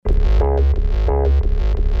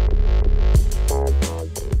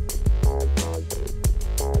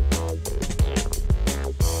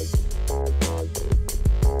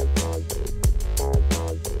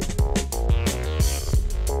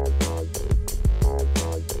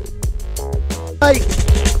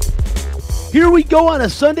Here we go on a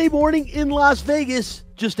Sunday morning in Las Vegas,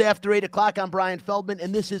 just after 8 o'clock. I'm Brian Feldman,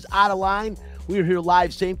 and this is Out of Line. We're here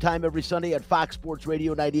live, same time every Sunday at Fox Sports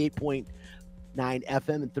Radio, 98.9 FM and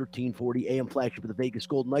 1340 AM, flagship of the Vegas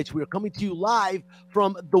Golden Knights. We are coming to you live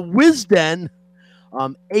from the Wisden,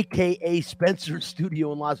 a.k.a. Spencer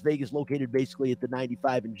Studio in Las Vegas, located basically at the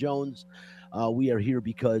 95 and Jones. We are here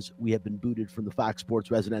because we have been booted from the Fox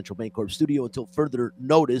Sports Residential Bancorp studio until further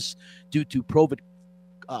notice due to COVID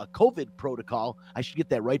protocol. I should get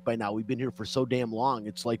that right by now. We've been here for so damn long.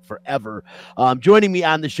 It's like forever. Joining me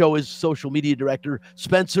on the show is social media director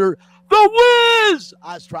Spencer The Wiz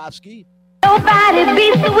Ostrovsky. Nobody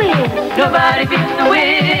beats the Wiz. Nobody beats the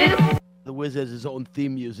Wiz. The Wiz has his own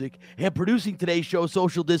theme music. And producing today's show,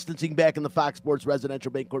 social distancing back in the Fox Sports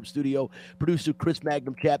Residential Bancorp studio, producer Chris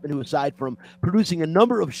Magnum Chapman, who aside from producing a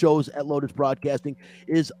number of shows at Lotus Broadcasting,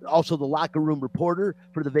 is also the locker room reporter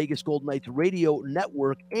for the Vegas Golden Knights radio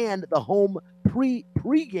network and the home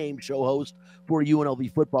pre-game show host for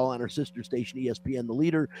UNLV football on our sister station, ESPN The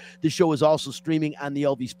Leader. The show is also streaming on the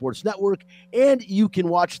LV Sports Network, and you can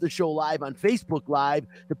watch the show live on Facebook Live.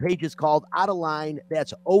 The page is called Out of Line.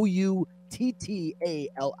 That's OUTTALINE.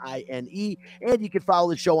 And you can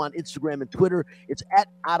follow the show on Instagram and Twitter. It's at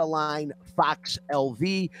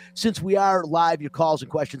OutofLineFoxLV. Since we are live, your calls and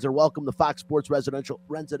questions are welcome. The Fox Sports Residential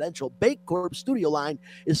Bancorp studio line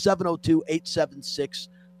is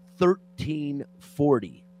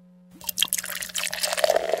 702-876-1340.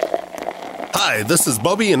 Hi, this is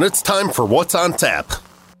Bubby, and it's time for What's on Tap.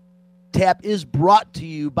 Tap is brought to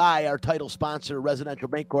you by our title sponsor, Residential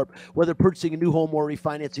Bancorp. Whether purchasing a new home or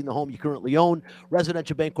refinancing the home you currently own,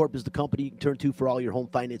 Residential Bancorp is the company you can turn to for all your home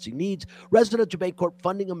financing needs. Residential Bancorp,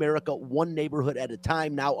 funding America one neighborhood at a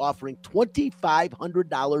time, now offering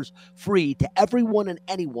 $2,500 free to everyone and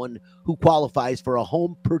anyone who qualifies for a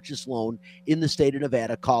home purchase loan in the state of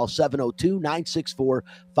Nevada. Call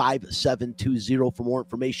 702-964-5720 for more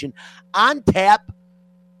information. On Tap,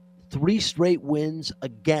 3 straight wins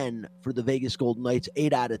again for the Vegas Golden Knights,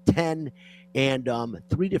 8 out of 10, and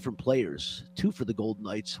 3 different players, 2 for the Golden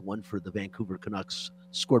Knights, 1 for the Vancouver Canucks,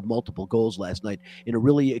 scored multiple goals last night in a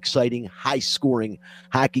really exciting, high-scoring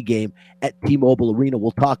hockey game at T-Mobile Arena.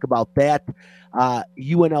 We'll talk about that.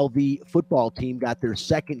 UNLV football team got their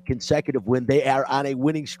second consecutive win. They are on a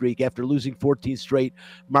winning streak after losing 14 straight.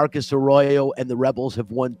 Marcus Arroyo and the Rebels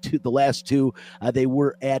have won the last 2. They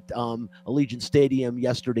were at Allegiant Stadium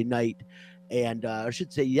yesterday night. And I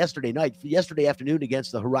should say yesterday afternoon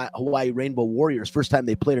against the Hawaii Rainbow Warriors. First time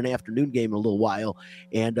they played an afternoon game in a little while.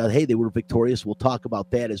 And, hey, they were victorious. We'll talk about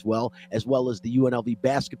that as well as the UNLV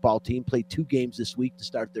basketball team played 2 games this week to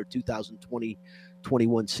start their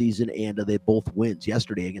 2020-21 season, and they both wins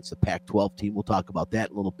yesterday against the Pac-12 team. We'll talk about that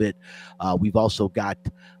in a little bit. We've also got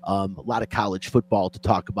a lot of college football to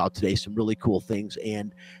talk about today, some really cool things.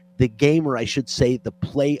 And the game, or I should say the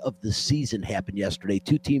play of the season, happened yesterday.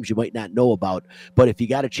 2 teams you might not know about, but if you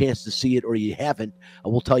got a chance to see it or you haven't,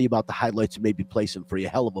 we'll tell you about the highlights and maybe play some for you.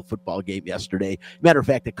 Hell of a football game yesterday. Matter of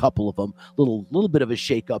fact, a couple of them. Little bit of a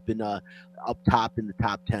shake-up in up top in the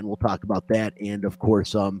top 10. We'll talk about that. And, of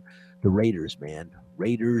course, the Raiders, man.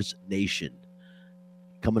 Raiders Nation.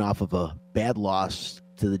 Coming off of a bad loss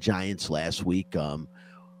to the Giants last week. We'll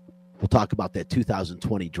talk about that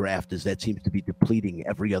 2020 draft, as that seems to be depleting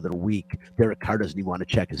every other week. Derek Carr doesn't even want to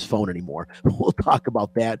check his phone anymore. We'll talk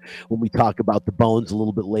about that when we talk about the Bones a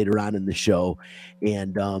little bit later on in the show.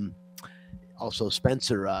 And also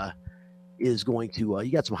Spencer is going to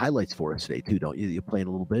you got some highlights for us today too, don't you? You're playing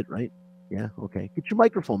a little bit, right? Yeah, okay. Get your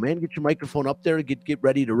microphone, man. Get your microphone up there. Get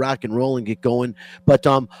ready to rock and roll and get going. But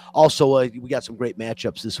also we got some great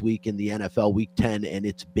matchups this week in the NFL Week 10, and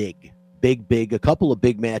it's big. A couple of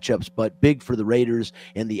big matchups, but big for the Raiders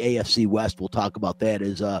and the AFC West. We'll talk about that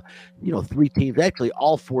as, 3 teams. Actually,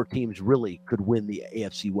 all 4 teams really could win the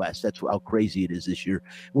AFC West. That's how crazy it is this year.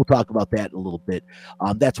 We'll talk about that in a little bit.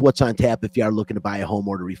 That's what's on tap. If you are looking to buy a home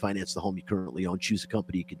or to refinance the home you currently own, choose a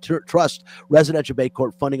company you can trust. Residential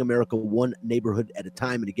Bancorp, funding America one neighborhood at a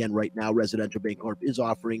time. And again, right now, Residential Bancorp is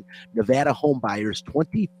offering Nevada home buyers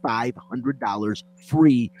 $2,500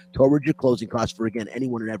 free towards your closing costs for, again,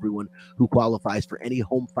 anyone and everyone who qualifies for any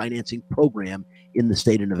home financing program in the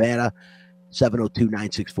state of Nevada.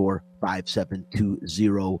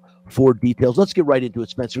 702-964-5720 for details. Let's get right into it,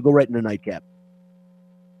 Spencer. Go right into nightcap.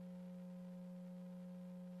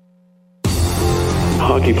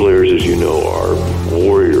 Hockey players, as you know, are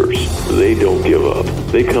warriors. They don't give up.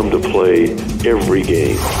 They come to play every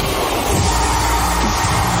game.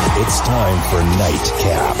 It's time for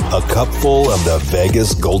Nightcap, a cupful of the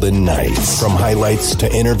Vegas Golden Knights. From highlights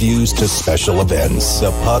to interviews to special events,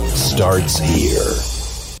 the puck starts here.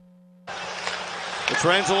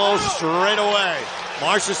 Pietrangelo straight away.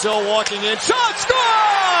 Marchessault walking in. Shot,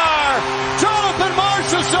 score! Jonathan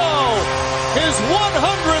Marchessault, his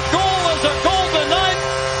 100th goal as a Golden Knight,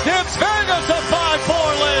 gives Vegas a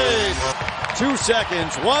 5-4 lead. 2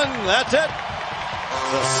 seconds. One, that's it.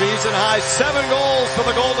 The season high 7 goals for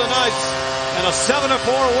the Golden Knights and a 7-4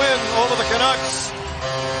 win over the Canucks.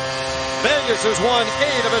 Vegas has won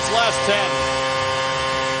 8 of its last 10.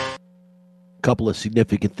 Couple of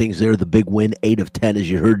significant things there. The big win, 8 of 10,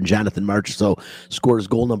 as you heard. Jonathan Marchessault scores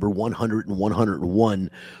goal number 100 and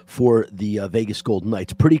 101 for the Vegas Golden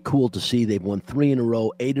Knights. Pretty cool to see. They've won 3 in a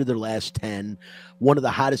row, 8 of their last 10. One of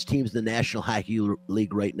the hottest teams in the National Hockey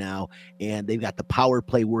League right now, and they've got the power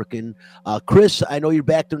play working. Chris, I know you're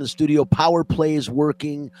back there in the studio. Power play is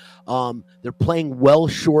working. They're playing well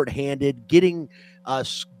shorthanded, getting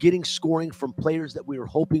scoring from players that we were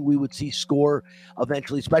hoping we would see score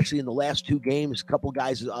eventually, especially in the last 2 games. A couple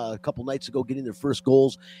guys a couple nights ago getting their first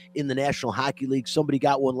goals in the National Hockey League. Somebody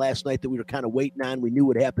got one last night that we were kind of waiting on. We knew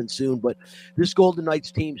would happen soon, but this Golden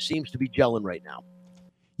Knights team seems to be gelling right now.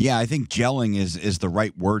 Yeah, I think gelling is the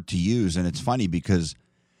right word to use, and it's funny because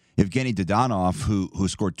Evgeny Dadonov, who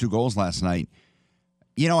scored 2 goals last night,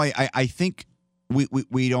 you know, I think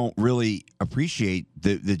we don't really appreciate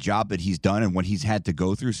the job that he's done and what he's had to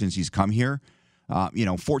go through since he's come here.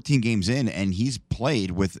 14 games in, and he's played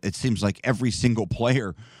with, it seems like, every single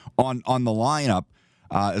player on the lineup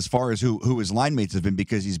as far as who his line mates have been,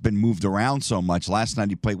 because he's been moved around so much. Last night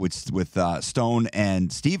he played with Stone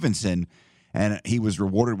and Stevenson, and he was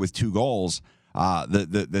rewarded with 2 goals.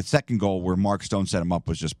 The second goal where Mark Stone set him up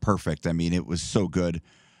was just perfect. I mean, it was so good.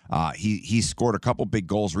 He scored a couple big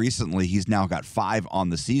goals recently. He's now got 5 on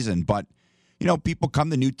the season. But, you know, people come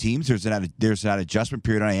to new teams. There's that adjustment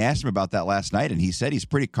period. And I asked him about that last night, and he said he's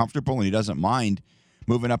pretty comfortable and he doesn't mind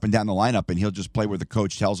moving up and down the lineup, and he'll just play where the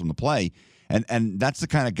coach tells him to play. And that's the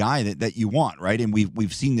kind of guy that you want, right? And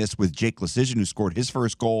we've seen this with Jake Leschyshyn, who scored his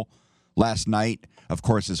first goal last night. Of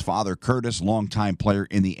course, his father, Curtis, longtime player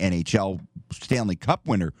in the NHL, Stanley Cup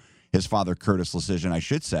winner, his father, Curtis Leschyshyn, I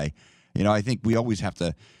should say. You know, I think we always have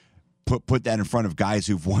to put that in front of guys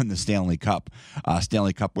who've won the Stanley Cup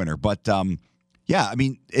winner. But, yeah, I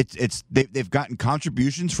mean, they've gotten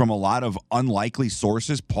contributions from a lot of unlikely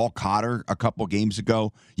sources. Paul Cotter a couple games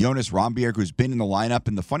ago, Jonas Rondbjerg, who's been in the lineup.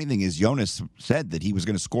 And the funny thing is, Jonas said that he was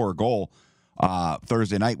going to score a goal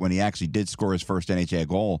Thursday night when he actually did score his first NHL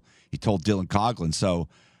goal. He told Dylan Coghlan. So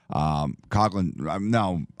Coghlan,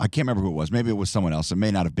 no, I can't remember who it was. Maybe it was someone else. It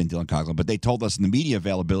may not have been Dylan Coghlan, but they told us in the media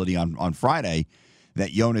availability on Friday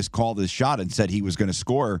that Jonas called his shot and said he was going to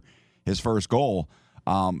score his first goal.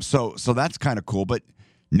 So that's kind of cool. But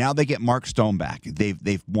now they get Mark Stone back.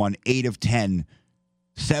 They've won 8 of 10,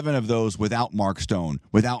 7 of those without Mark Stone,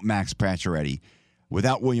 without Max Pacioretty,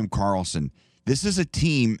 without William Karlsson. This is a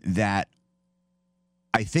team that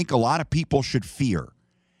I think a lot of people should fear.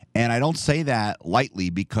 And I don't say that lightly,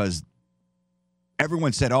 because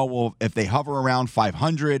everyone said, oh, well, if they hover around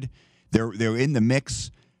 500, they're in the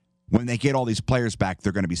mix. When they get all these players back,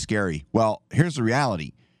 they're going to be scary. Well, here's the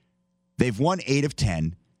reality. They've won 8 of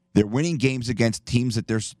 10. They're winning games against teams that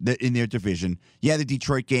they're in their division. Yeah, the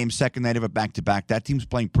Detroit game, second night of a back-to-back. That team's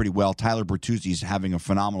playing pretty well. Tyler Bertuzzi's having a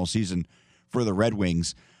phenomenal season for the Red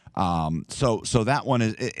Wings. So that one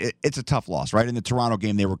it's a tough loss, right? In the Toronto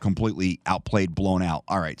game, they were completely outplayed, blown out.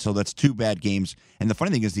 All right, so that's 2 bad games. And the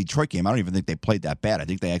funny thing is, the Detroit game, I don't even think they played that bad. I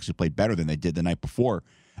think they actually played better than they did the night before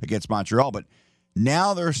against Montreal. But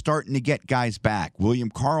now they're starting to get guys back. William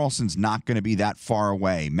Karlsson's not going to be that far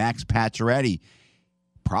away. Max Pacioretty,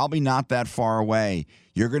 probably not that far away.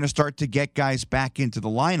 You're going to start to get guys back into the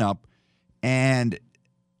lineup, and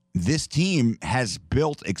this team has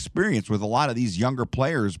built experience with a lot of these younger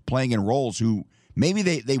players playing in roles who maybe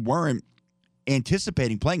they weren't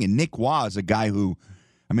anticipating playing. And Nick Waugh is a guy who,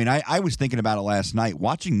 I mean, I was thinking about it last night.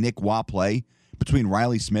 Watching Nick Waugh play between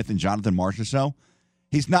Riley Smith and Jonathan Marchessault,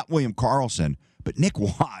 he's not William Karlsson, but Nick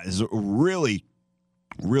Waugh is a really,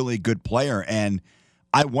 really good player. And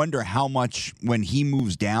I wonder how much, when he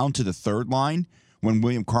moves down to the third line, when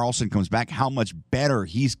William Karlsson comes back, how much better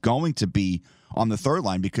he's going to be on the third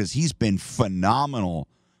line, because he's been phenomenal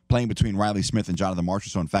playing between Riley Smith and Jonathan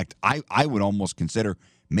Marchessault. In fact, I would almost consider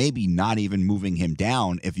maybe not even moving him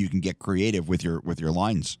down if you can get creative with your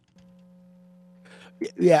lines.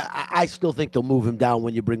 Yeah, I still think they'll move him down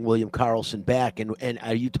when you bring William Karlsson back. And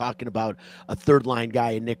are you talking about a third line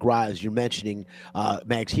guy in Nick Raz? You're mentioning,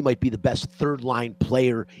 Max, he might be the best third line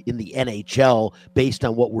player in the NHL based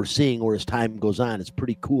on what we're seeing or as time goes on. It's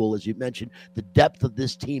pretty cool, as you mentioned, the depth of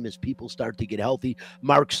this team as people start to get healthy.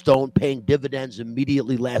 Mark Stone paying dividends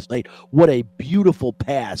immediately last night. What a beautiful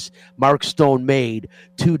pass Mark Stone made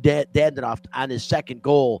to Dadonov on his second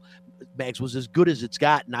goal. Max, was as good as it's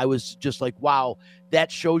gotten. I was just like, wow,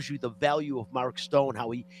 that shows you the value of Mark Stone, how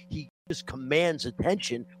he just commands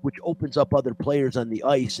attention, which opens up other players on the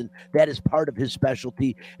ice, and that is part of his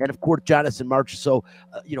specialty. And of course, Jonathan Marchessault,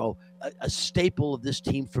 a staple of this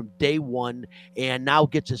team from day one, and now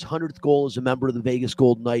gets his 100th goal as a member of the Vegas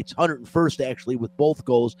Golden Knights, 101st actually with both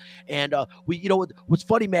goals. And what's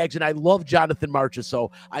funny, Mags, and I love Jonathan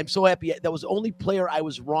Marchessault. I'm so happy. That was the only player I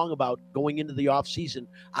was wrong about going into the offseason.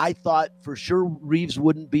 I thought for sure Reeves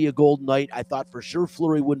wouldn't be a Golden Knight. I thought for sure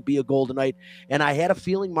Fleury wouldn't be a Golden Knight, and I had a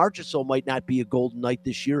feeling Marchessault might not be a Golden Knight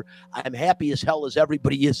this year. I'm happy as hell as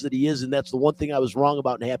everybody is that he is, and that's the one thing I was wrong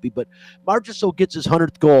about and happy. But Marchessault gets his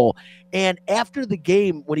 100th goal. And after the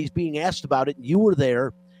game, when he's being asked about it, and you were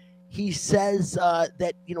there, he says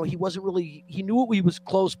that, he wasn't really, he knew he was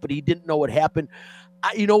close, but he didn't know what happened.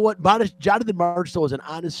 You know what? Jonathan Marchessault is an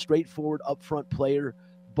honest, straightforward, upfront player.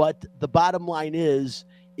 But the bottom line is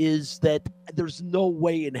that there's no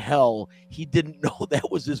way in hell he didn't know that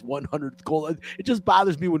was his 100th goal. It just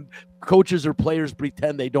bothers me when coaches or players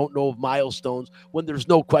pretend they don't know of milestones when there's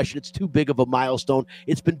no question it's too big of a milestone.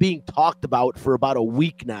 It's been being talked about for about a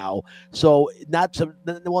week now. So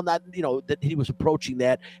that he was approaching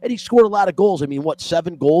that, and he scored a lot of goals. I mean,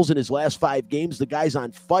 7 goals in his last 5 games? The guy's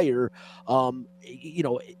on fire.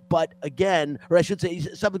 But again, or I should say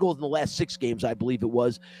 7 goals in the last 6 games, I believe it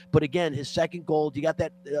was. But again, his second goal, you got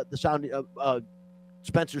that, the sound,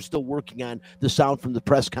 Spencer's still working on the sound from the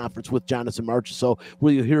press conference with Jonathan Marchessault,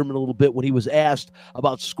 where you'll hear him in a little bit when he was asked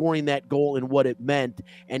about scoring that goal and what it meant.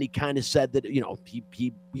 And he kind of said that,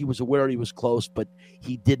 he was aware he was close, but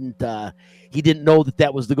he didn't know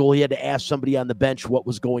that was the goal. He had to ask somebody on the bench what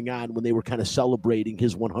was going on when they were kind of celebrating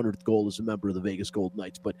his 100th goal as a member of the Vegas Golden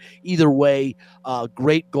Knights. But either way,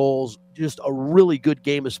 great goals, just a really good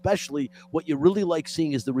game. Especially what you really like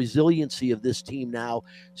seeing is the resiliency of this team now.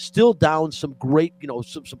 Still down some great,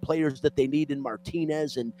 some players that they need in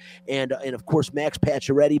Martinez and of course Max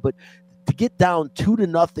Pacioretty, but to get down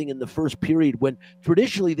 2-0 in the first period when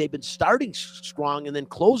traditionally they've been starting strong and then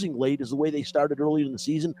closing late is the way they started earlier in the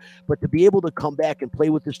season. But to be able to come back and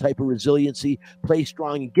play with this type of resiliency, play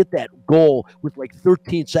strong, and get that goal with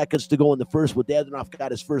 13 seconds to go in the first when Dadonov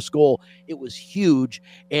got his first goal, it was huge.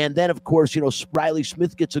 And then, of course, Riley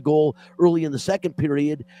Smith gets a goal early in the second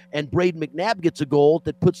period, and Braden McNabb gets a goal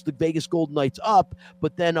that puts the Vegas Golden Knights up.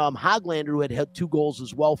 But then Hoglander, who had 2 goals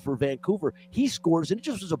as well for Vancouver, he scores, and it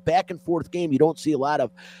just was a back and forth game you don't see a lot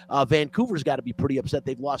of. Vancouver's got to be pretty upset.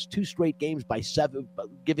 They've lost 2 straight games by 7,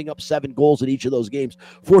 giving up 7 goals in each of those games.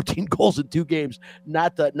 14 goals in 2 games.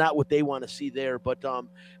 Not what they want to see there. But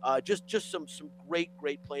just some great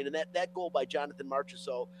playing. And that goal by Jonathan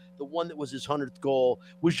Marchessault, the one that was his 100th goal,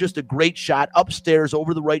 was just a great shot upstairs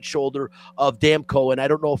over the right shoulder of Damko. And I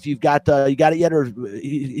don't know if you got it yet, or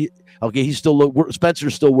okay, he's still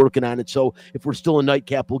Spencer's still working on it. So if we're still in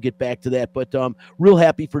nightcap, we'll get back to that. But real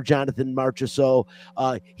happy for Jonathan Marchessault.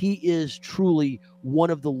 He is truly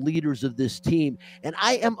one of the leaders of this team. And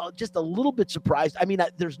I am just a little bit surprised. I mean,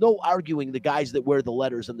 there's no arguing the guys that wear the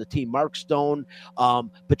letters on the team. Mark Stone,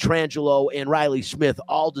 Pietrangelo, and Riley Smith,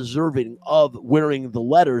 all deserving of wearing the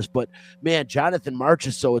letters. But, man, Jonathan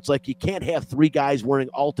Marchessault, it's like you can't have 3 guys wearing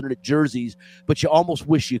alternate jerseys, but you almost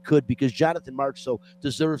wish you could, because Jonathan Marchessault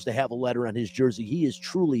deserves to have a letter on his jersey. He is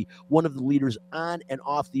truly one of the leaders on and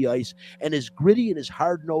off the ice, and as gritty and as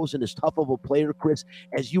hard-nosed and as tough of a player, Chris,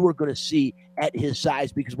 as you are going to see at his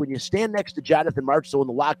size. Because when you stand next to Jonathan Marchessault in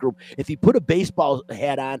the locker room, if he put a baseball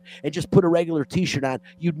hat on and just put a regular T-shirt on,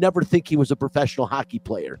 you'd never think he was a professional hockey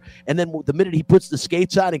player. And then the minute he puts the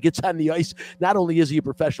skates on and gets on the ice, not only is he a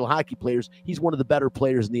professional hockey player, he's one of the better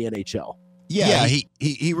players in the NHL. Yeah,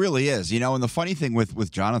 he really is. And the funny thing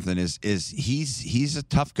with Jonathan is he's a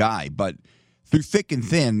tough guy, but through thick and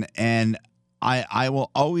thin, and I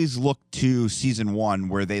will always look to season 1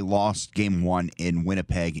 where they lost game 1 in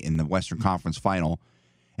Winnipeg in the Western Conference Final,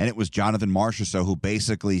 and it was Jonathan Marchessault who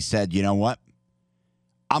basically said, you know what,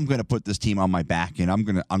 I'm going to put this team on my back, and I'm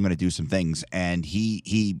going to do some things. And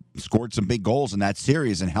he scored some big goals in that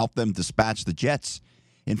series and helped them dispatch the Jets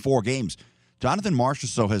in 4 games. Jonathan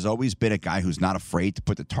Marchessault has always been a guy who's not afraid to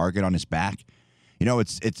put the target on his back.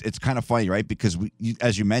 it's kind of funny, right? Because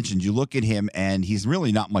as you mentioned, you look at him and he's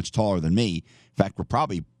really not much taller than me. In fact, we're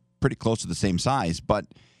probably pretty close to the same size, but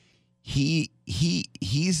he's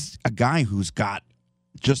a guy who's got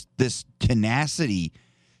just this tenacity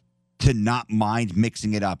to not mind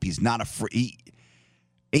mixing it up. He's not afraid.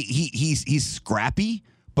 He's scrappy,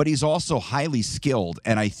 but he's also highly skilled,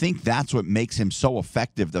 and I think that's what makes him so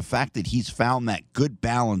effective. The fact that he's found that good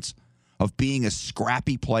balance of being a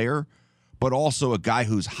scrappy player, but also a guy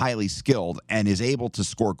who's highly skilled and is able to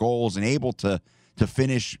score goals and able to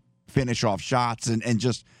finish off shots and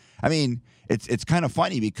just, I mean, it's kind of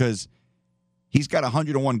funny because he's got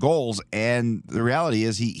 101 goals, and the reality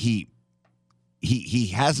is he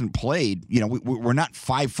hasn't played. We're not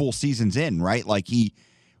 5 full seasons in, right? Like he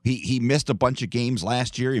missed a bunch of games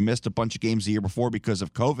last year. He missed a bunch of games the year before because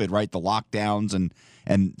of COVID, right? The lockdowns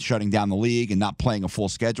and shutting down the league and not playing a full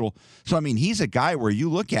schedule. So, I mean, he's a guy where you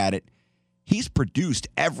look at it, he's produced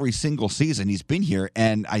every single season he's been here,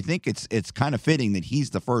 and I think it's kind of fitting that he's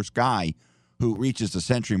the first guy who reaches the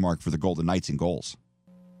century mark for the Golden Knights in goals.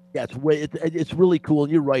 Yeah, it's really cool,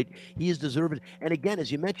 and you're right. He is deserving. And again,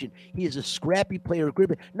 as you mentioned, he is a scrappy player.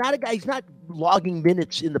 Not a guy. He's not logging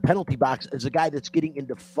minutes in the penalty box as a guy that's getting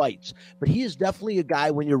into fights. But he is definitely a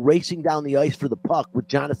guy when you're racing down the ice for the puck with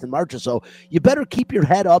Jonathan Marchessault, you better keep your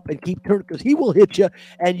head up and keep turning because he will hit you,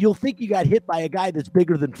 and you'll think you got hit by a guy that's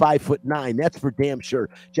bigger than 5'9". That's for damn sure.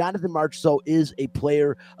 Jonathan Marchessault is a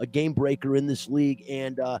player, a game breaker in this league,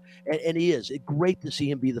 and he is. It's great to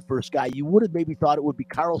see him be the first guy. You would have maybe thought it would be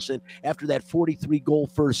Carlson after that 43-goal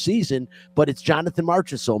first season, but it's Jonathan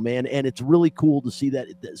Marchessault, man, and it's really cool to see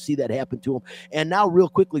that happen to him. And now, real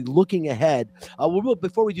quickly, looking ahead,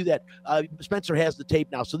 before we do that, Spencer has the tape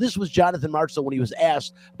now. So this was Jonathan Marchessault when he was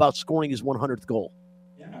asked about scoring his 100th goal.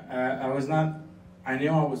 Yeah, I knew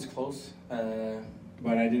I was close,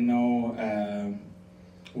 but I didn't know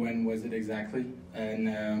when was it exactly.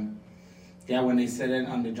 And when they said it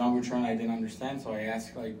on the Jumbotron, I didn't understand, so I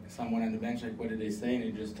asked someone on the bench, what did they say, and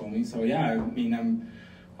they just told me. So I mean, I'm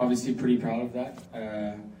obviously pretty proud of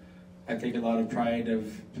that. I take a lot of pride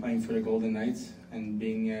of playing for the Golden Knights and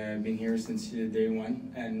being here since day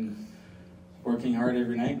one and working hard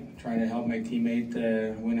every night, trying to help my teammate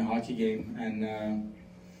win a hockey game. And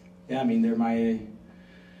I mean, they're my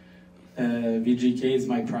VGK is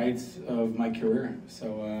my pride of my career.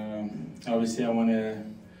 So obviously, I want to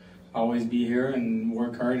always be here and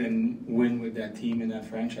work hard and win with that team and that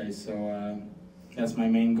franchise. So that's my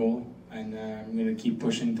main goal, and I'm going to keep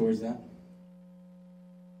pushing towards that.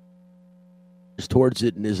 Towards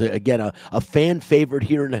it, and is again a fan favorite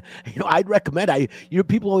here. And I'd recommend.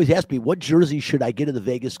 People always ask me what jersey should I get of the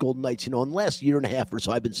Vegas Golden Knights. In the last year and a half or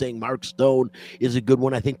so, I've been saying Mark Stone is a good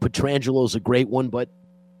one. I think Pietrangelo is a great one, but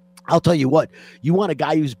I'll tell you what, you want a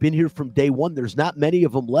guy who's been here from day one. There's not many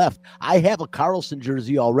of them left. I have a Carlson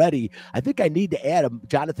jersey already. I think I need to add a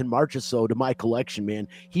Jonathan Marchessault to my collection, man.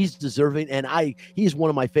 He's deserving, and he's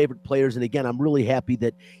one of my favorite players. And again, I'm really happy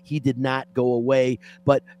that he did not go away.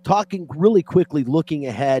 But talking really quickly, looking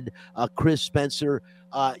ahead, Chris Spencer,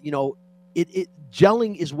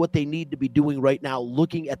 gelling is what they need to be doing right now,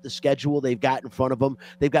 looking at the schedule they've got in front of them.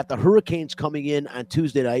 They've got the Hurricanes coming in on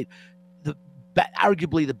Tuesday night.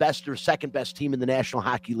 Arguably the best or second best team in the National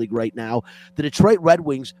Hockey League right now. The Detroit Red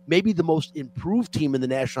Wings, maybe the most improved team in the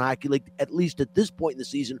National Hockey League, at least at this point in the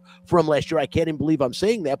season from last year. I can't even believe I'm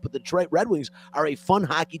saying that, but the Detroit Red Wings are a fun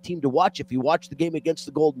hockey team to watch. If you watch the game against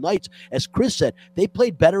the Golden Knights, as Chris said, they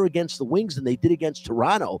played better against the Wings than they did against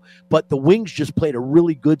Toronto, but the Wings just played a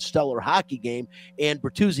really good, stellar hockey game, and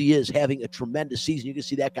Bertuzzi is having a tremendous season. You can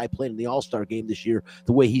see that guy playing in the All-Star game this year,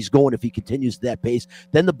 the way he's going if he continues at that pace.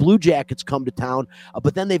 Then the Blue Jackets come to town,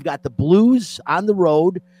 but then they've got the Blues on the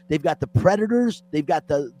road. They've got the Predators. They've got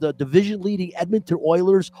the division-leading Edmonton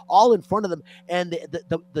Oilers all in front of them. And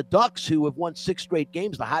the Ducks, who have won 6 straight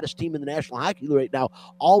games, the hottest team in the National Hockey League right now,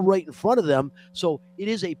 all right in front of them. So it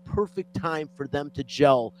is a perfect time for them to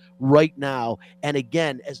gel right now. And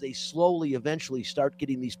again, as they slowly, eventually start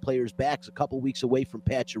getting these players back, a couple weeks away from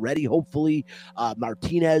Pacioretty, hopefully,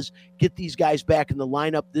 Martinez, get these guys back in the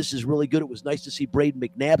lineup. This is really good. It was nice to see Braden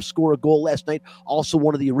McNabb score a goal last night. Also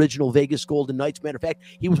one of the original Vegas Golden Knights. Matter of fact,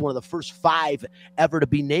 he was one of the first 5 ever to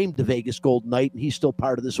be named the Vegas Golden Knight, and he's still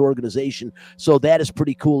part of this organization. So that is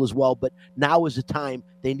pretty cool as well. But now is the time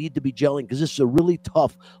they need to be gelling, because this is a really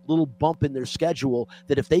tough little bump in their schedule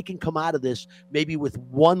that if they can come out of this maybe with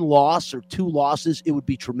 1 loss or 2 losses, it would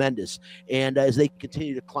be tremendous. And as they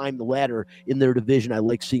continue to climb the ladder in their division, I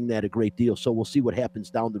like seeing that a great deal. So we'll see what happens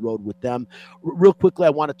down the road with them. Real quickly, I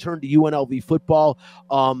want to turn to UNLV football.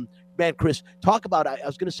 man, Chris, talk about, I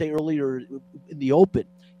was going to say earlier in the open,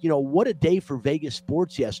 what a day for Vegas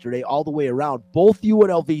sports yesterday all the way around. Both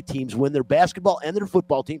UNLV teams win, their basketball and their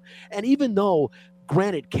football team. And even though,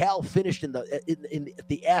 granted, Cal finished in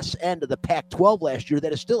the ass end of the Pac-12 last year,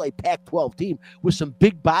 that is still a Pac-12 team with some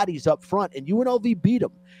big bodies up front, and UNLV beat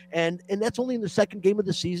them. And that's only in the second game of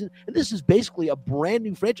the season. And this is basically a brand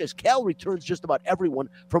new franchise. Cal returns just about everyone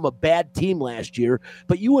from a bad team last year.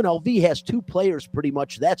 But UNLV has 2 players pretty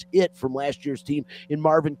much. That's it from last year's team in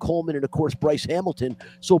Marvin Coleman and, of course, Bryce Hamilton.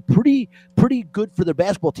 So pretty good for their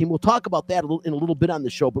basketball team. We'll talk about that in a little bit on the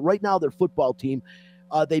show. But right now, their football team,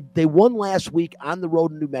 they won last week on the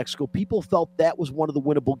road in New Mexico. People felt that was one of the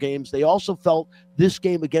winnable games. They also felt this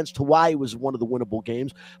game against Hawaii was one of the winnable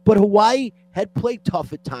games. But Hawaii had played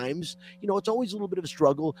tough at times. It's always a little bit of a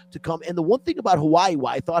struggle to come. And the one thing about Hawaii,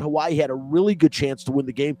 why I thought Hawaii had a really good chance to win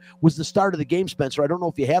the game, was the start of the game, Spencer. I don't know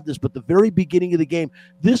if you have this, but the very beginning of the game,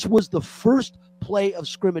 this was the first play of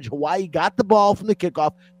scrimmage. Hawaii got the ball from the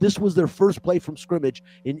kickoff. This was their first play from scrimmage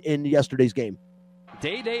in yesterday's game.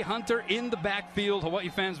 Day Hunter in the backfield. Hawaii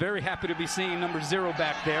fans very happy to be seeing number 0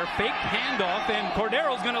 back there. Fake handoff, and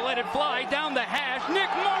Cordero's going to let it fly down the hash. Nick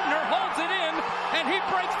Martiner holds it in, and he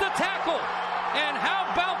breaks the tackle. And how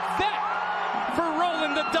about that for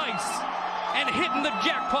rolling the dice and hitting the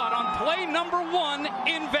jackpot on play number 1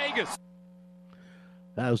 in Vegas?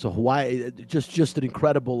 That was a Hawaii, just an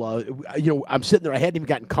incredible, I'm sitting there, I hadn't even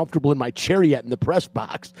gotten comfortable in my chair yet in the press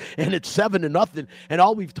box, and it's 7-0, and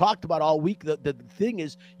all we've talked about all week, the thing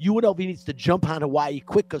is, UNLV needs to jump on Hawaii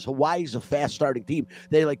quick, because Hawaii's a fast starting team.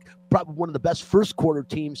 They probably one of the best first quarter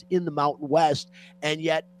teams in the Mountain West, and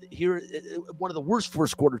yet here, one of the worst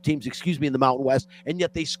first quarter teams, in the Mountain West, and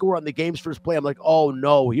yet they score on the game's first play. I'm like, oh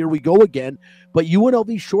no, here we go again. But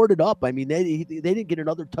UNLV shorted up. I mean, they didn't get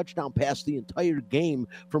another touchdown pass the entire game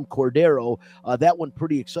from Cordero. That one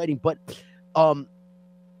pretty exciting. But,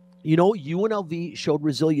 UNLV showed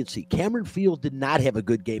resiliency. Cameron Field did not have a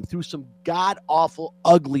good game, threw some god-awful,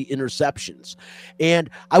 ugly interceptions. And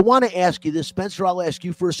I want to ask you this, Spencer, I'll ask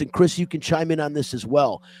you first, and Chris, you can chime in on this as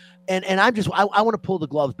well. And I want to pull the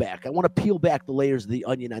gloves back. I want to peel back the layers of the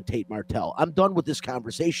onion on Tate Martell. I'm done with this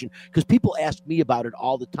conversation because people ask me about it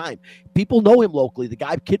all the time. People know him locally. The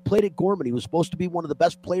kid played at Gorman. He was supposed to be one of the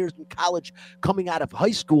best players in college coming out of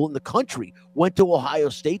high school in the country. Went to Ohio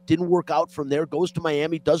State, didn't work out from there, goes to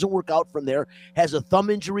Miami, doesn't work out from there, has a thumb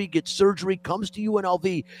injury, gets surgery, comes to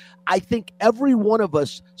UNLV. I think every one of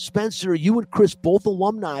us, Spencer, you and Chris, both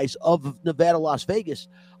alumni of Nevada, Las Vegas,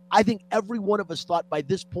 I think every one of us thought by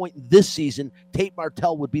this point in this season, Tate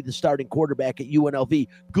Martell would be the starting quarterback at UNLV.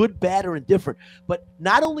 Good, bad, or indifferent. But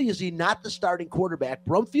not only is he not the starting quarterback,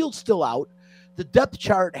 Brumfield's still out. The depth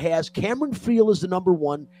chart has Cameron Friel as the number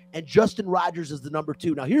 1 and Justin Rogers as the number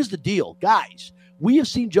 2. Now, here's the deal, guys. We have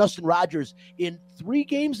seen Justin Rogers in 3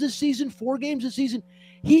 games this season, 4 games this season.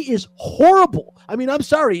 He is horrible. I mean, I'm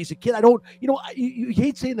sorry. He's a kid. You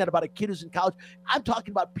hate saying that about a kid who's in college. I'm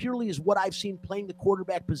talking about purely as what I've seen playing the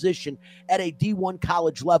quarterback position at a D1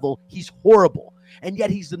 college level. He's horrible. And yet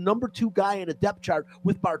he's the number 2 guy in a depth chart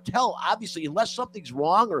with Martell. Obviously, unless something's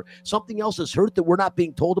wrong or something else is hurt that we're not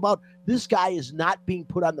being told about, this guy is not being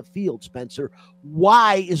put on the field, Spencer.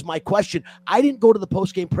 Why is my question. I didn't go to the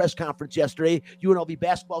post-game press conference yesterday. UNLV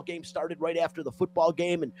basketball game started right after the football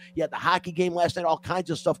game, and you had the hockey game last night, all kinds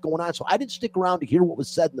of stuff going on. So I didn't stick around to hear what was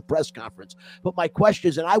said in the press conference. But my question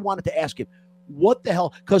is, and I wanted to ask him, what the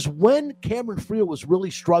hell? Because when Cameron Friel was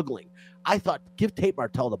really struggling, I thought, give Tate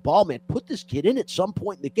Martell the ball, man. Put this kid in at some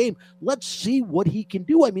point in the game. Let's see what he can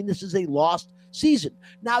do. I mean, this is a lost season.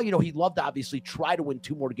 Now, he'd love to obviously try to win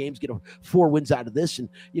 2 more games, get 4 wins out of this. And,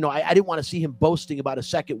 I didn't want to see him boasting about a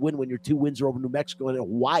second win when your 2 wins are over New Mexico and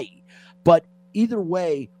Hawaii. But either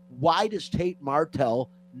way, why does Tate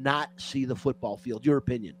Martell not see the football field? Your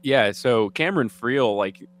opinion? Yeah, so Cameron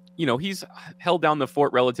Friel, he's held down the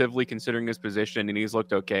fort relatively considering his position, and he's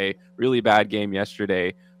looked okay. Really bad game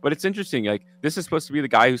yesterday. But it's interesting, this is supposed to be the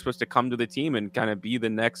guy who's supposed to come to the team and kind of be the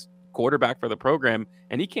next quarterback for the program,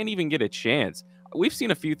 and he can't even get a chance. We've seen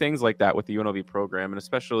a few things like that with the UNLV program, and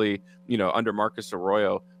especially, under Marcus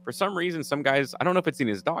Arroyo. For some reason, some guys, I don't know if it's in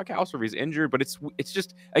his doghouse or if he's injured, but it's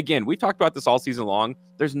just, again, we've talked about this all season long.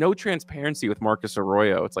 There's no transparency with Marcus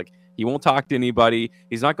Arroyo. It's like he won't talk to anybody.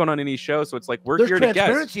 He's not going on any show. So it's like we're here to guess. There's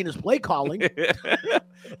transparency in his play calling.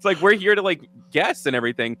 It's like we're here to guess and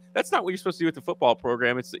everything. That's not what you're supposed to do with the football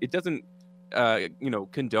program. It doesn't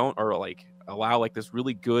condone or allow this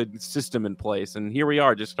really good system in place. And here we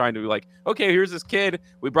are just trying to okay, here's this kid.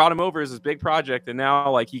 We brought him over as this big project, and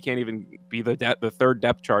now he can't even be the third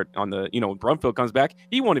depth chart on the when Brumfield comes back,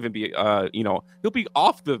 he won't even be he'll be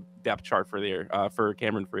off the depth chart for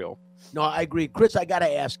Cameron Friel. No, I agree. Chris, I got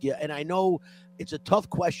to ask you, and I know it's a tough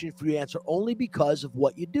question for you to answer only because of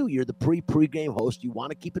what you do. You're the pregame host. You want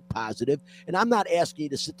to keep it positive, and I'm not asking you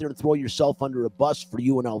to sit there and throw yourself under a bus for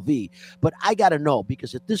UNLV, but I got to know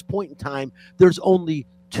because at this point in time, there's only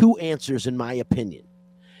two answers in my opinion,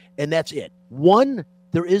 and that's it. One,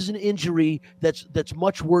 there is an injury that's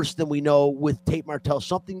much worse than we know with Tate Martell,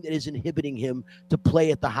 something that is inhibiting him to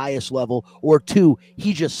play at the highest level. Or two,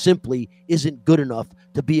 he just simply isn't good enough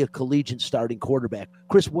to be a collegiate starting quarterback.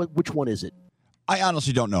 Chris, which one is it? I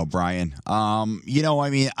honestly don't know, Brian. I'm going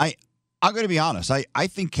to be honest. I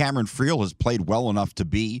think Cameron Friel has played well enough to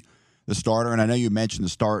be the starter, and I know you mentioned the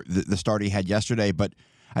start he had yesterday, but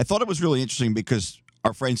I thought it was really interesting because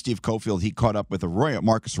our friend Steve Cofield, he caught up with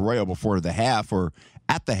Marcus Arroyo before the half or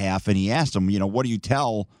at the half, and he asked him, what do you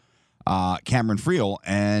tell Cameron Friel?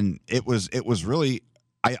 And it was really,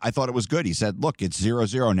 I thought it was good. He said, look, it's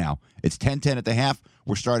 0-0 now. It's 10-10 at the half.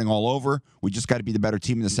 We're starting all over. We just got to be the better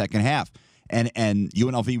team in the second half. And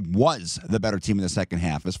UNLV was the better team in the second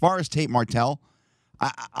half. As far as Tate Martell,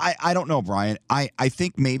 I don't know, Brian. I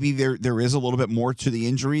think maybe there is a little bit more to the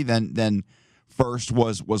injury than first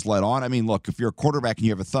was let on. I mean, look, if you're a quarterback and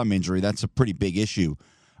you have a thumb injury, that's a pretty big issue.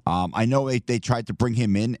 I know they tried to bring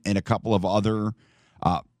him in a couple of other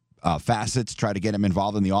facets, try to get him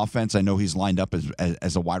involved in the offense. I know he's lined up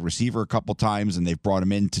as a wide receiver a couple times, and they've brought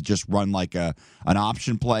him in to just run like an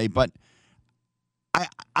option play. But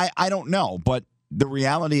I don't know. But the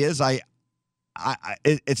reality is,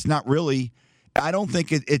 it's not really. I don't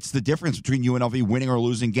think it's the difference between UNLV winning or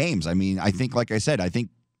losing games. I mean, I think, like I said, at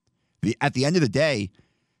the end of the day,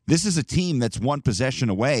 this is a team that's one possession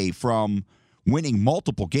away from winning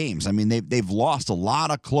multiple games. I mean, they've lost a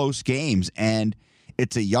lot of close games, and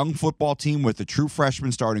it's a young football team with a true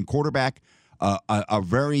freshman starting quarterback, a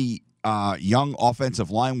very young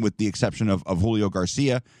offensive line with the exception of Julio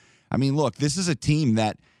Garcia. I mean, look, this is a team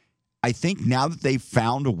that I think now that they've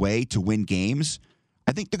found a way to win games,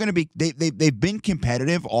 I think they're going to be they've been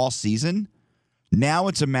competitive all season. Now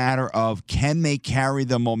it's a matter of can they carry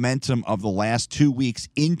the momentum of the last 2 weeks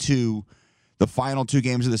into the final two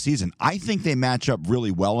games of the season. I think they match up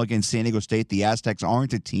really well against San Diego State. The Aztecs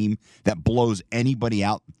aren't a team that blows anybody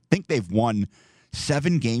out. I think they've won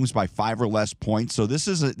 7 games by 5 or less points. So this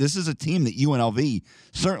is a team that UNLV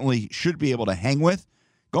certainly should be able to hang with.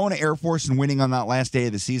 Going to Air Force and winning on that last day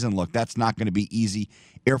of the season, look, that's not going to be easy.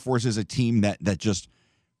 Air Force is a team that just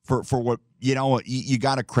for what you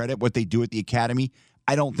got to credit what they do at the academy.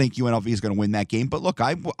 I don't think UNLV is going to win that game. But look,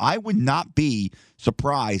 I would not be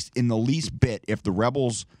surprised in the least bit if the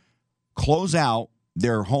Rebels close out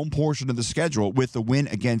their home portion of the schedule with a win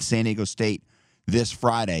against San Diego State this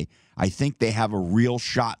Friday. I think they have a real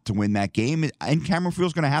shot to win that game. And Cameron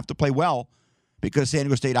Friel's going to have to play well because San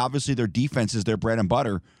Diego State, obviously, their defense is their bread and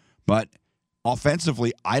butter. But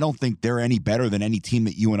offensively, I don't think they're any better than any team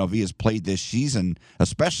that UNLV has played this season,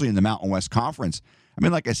 especially in the Mountain West Conference. I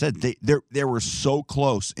mean, like I said, they were so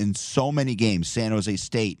close in so many games. San Jose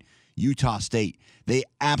State, Utah State, they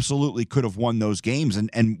absolutely could have won those games.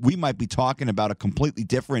 And we might be talking about a completely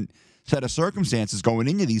different set of circumstances going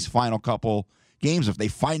into these final couple games if they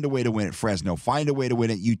find a way to win at Fresno, find a way to win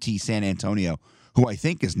at UT San Antonio, who I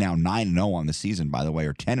think is now 9-0 on the season, by the way,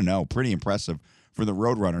 or 10-0. Pretty impressive for the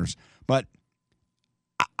Roadrunners. But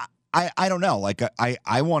I don't know. Like,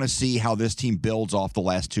 I want to see how this team builds off the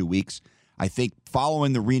last 2 weeks. I think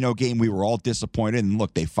following the Reno game, we were all disappointed. And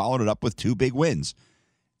look, they followed it up with 2 big wins.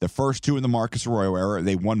 The first 2 in the Marcus Arroyo era.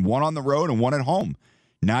 They won 1 on the road and 1 at home.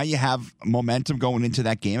 Now you have momentum going into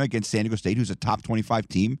that game against San Diego State, who's a top 25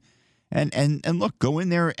 team. And look, go in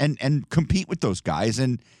there and compete with those guys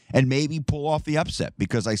and maybe pull off the upset,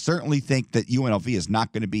 because I certainly think that UNLV is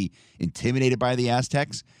not going to be intimidated by the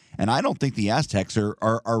Aztecs. And I don't think the Aztecs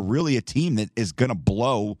are really a team that is going to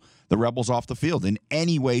blow the Rebels off the field in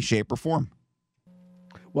any way, shape, or form.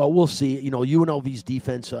 Well, we'll see. UNLV's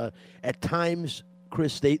defense, at times,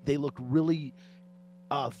 Chris, they look really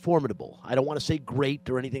formidable. I don't want to say great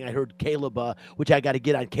or anything. I heard Caleb, which I got to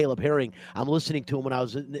get on Caleb Herring. I'm listening to him when I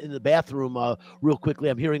was in the bathroom real quickly.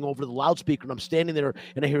 I'm hearing over the loudspeaker, and I'm standing there,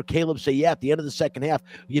 and I hear Caleb say, at the end of the second half,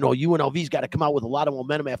 UNLV's got to come out with a lot of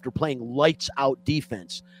momentum after playing lights-out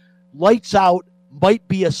defense. Lights out might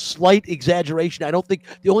be a slight exaggeration. I don't think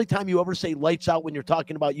the only time you ever say lights out when you're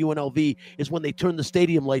talking about UNLV is when they turn the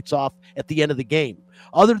stadium lights off at the end of the game.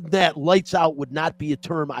 Other than that, lights out would not be a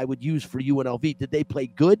term I would use for UNLV. Did they play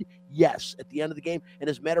good? Yes, at the end of the game. And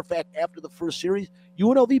as a matter of fact, after the first series,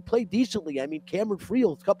 UNLV played decently. I mean, Cameron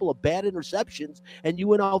Friel, a couple of bad interceptions, and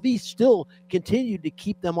UNLV still continued to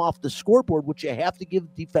keep them off the scoreboard, which you have to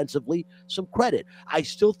give defensively some credit. I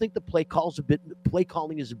still think the play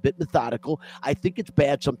calling is a bit methodical. I think it's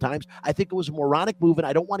bad sometimes. I think it was a moronic move, and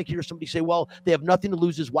I don't want to hear somebody say, well, they have nothing to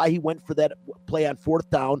lose, is why he went for that play on fourth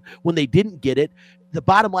down when they didn't get it. The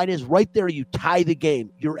bottom line is right there, you tie the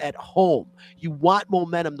game. You're at home. You want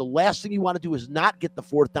momentum. The last thing you want to do is not get the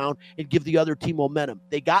fourth down and give the other team momentum.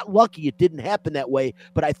 They got lucky. It didn't happen that way,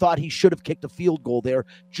 but I thought he should have kicked a field goal there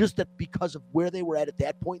just because of where they were at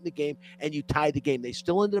that point in the game, and you tie the game. They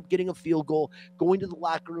still ended up getting a field goal, going to the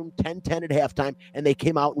locker room 10-10 at halftime, and they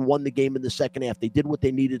came out and won the game in the second half. They did what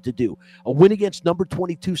they needed to do. A win against number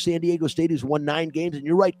 22 San Diego State, who's won 9 games, and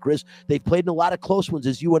you're right, Chris, they've played in a lot of close ones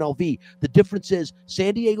as UNLV. The difference is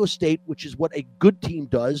San Diego State, which is what a good team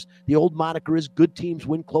does, the old moniker is good teams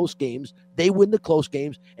win close games. They win the close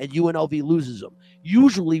games, and UNLV loses them.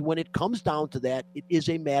 Usually when it comes down to that, it is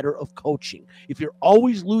a matter of coaching. If you're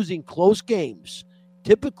always losing close games,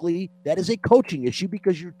 typically that is a coaching issue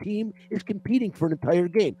because your team is competing for an entire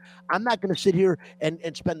game. I'm not going to sit here and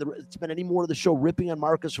spend any more of the show ripping on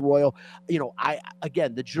Marcus Arroyo.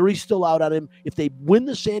 The jury's still out on him. If they win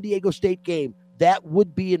the San Diego State game, that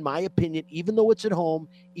would be, in my opinion, even though it's at home,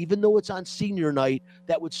 even though it's on senior night,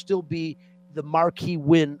 that would still be the marquee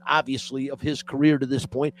win, obviously, of his career to this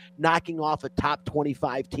point. Knocking off a top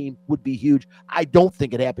 25 team would be huge. I don't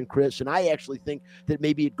think it happened, Chris, and I actually think that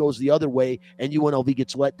maybe it goes the other way and UNLV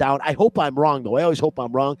gets let down. I hope I'm wrong, though. I always hope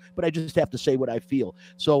I'm wrong, but I just have to say what I feel.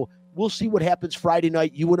 So we'll see what happens Friday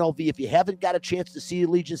night. UNLV, if you haven't got a chance to see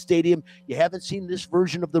Allegiant Stadium, you haven't seen this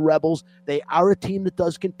version of the Rebels, they are a team that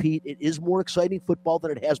does compete. It is more exciting football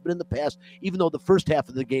than it has been in the past, even though the first half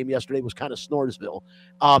of the game yesterday was kind of Snoresville.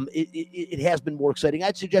 It has been more exciting.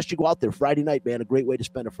 I'd suggest you go out there Friday night, man. A great way to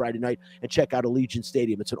spend a Friday night and check out Allegiant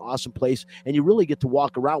Stadium. It's an awesome place, and you really get to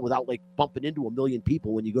walk around without like bumping into 1 million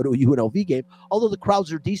people when you go to a UNLV game, although the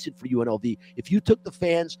crowds are decent for UNLV. If you took the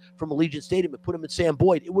fans from Allegiant Stadium and put them at Sam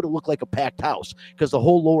Boyd, it would have looked like a packed house because the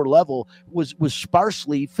whole lower level was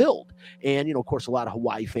sparsely filled. And, of course, a lot of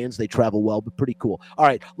Hawaii fans, they travel well, but pretty cool. All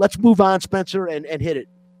right, let's move on, Spencer, and hit it.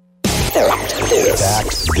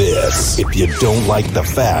 Fact this. If you don't like the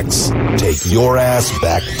facts, take your ass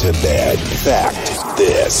back to bed. Fact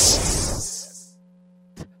this.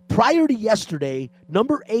 Prior to yesterday,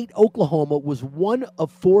 number 8 Oklahoma was one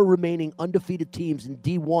of 4 remaining undefeated teams in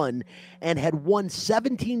D1 and had won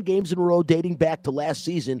 17 games in a row dating back to last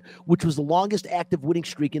season, which was the longest active winning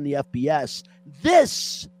streak in the FBS.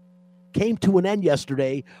 This came to an end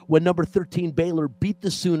yesterday when number 13 Baylor beat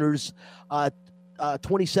the Sooners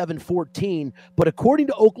 27-14. But according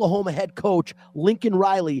to Oklahoma head coach Lincoln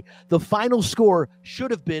Riley, the final score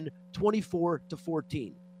should have been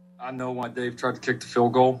 24-14. I know why Dave tried to kick the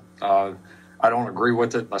field goal. I don't agree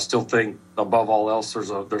with it. I still think, above all else,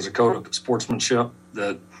 there's a code of sportsmanship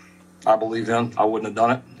that I believe in. I wouldn't have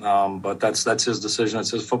done it, but that's his decision.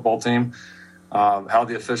 It's his football team. How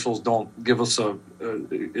the officials don't give us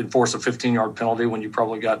enforce a 15-yard penalty when you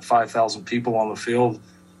probably got 5,000 people on the field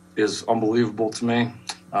is unbelievable to me.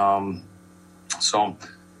 It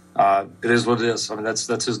is what it is. I mean,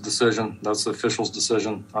 that's his decision. That's the official's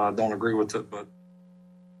decision. I don't agree with it, but.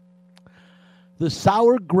 The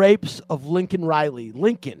sour grapes of Lincoln Riley.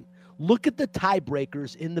 Lincoln, look at the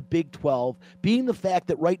tiebreakers in the Big 12, being the fact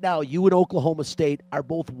that right now you and Oklahoma State are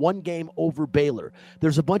both 1 game over Baylor.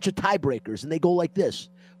 There's a bunch of tiebreakers, and they go like this.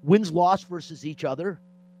 Wins-loss versus each other,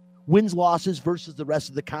 wins-losses versus the rest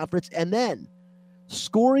of the conference, and then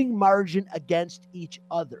scoring margin against each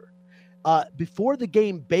other. Before the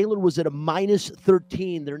game, Baylor was at a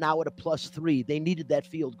 -13. They're now at a +3. They needed that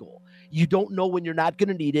field goal. You don't know when you're not going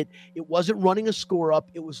to need it. It wasn't running a score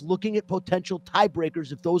up. It was looking at potential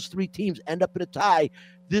tiebreakers. If those 3 teams end up in a tie,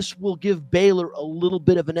 this will give Baylor a little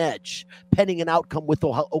bit of an edge, pending an outcome with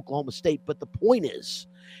Oklahoma State. But the point is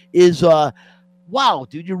wow,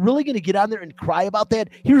 dude, you're really going to get on there and cry about that?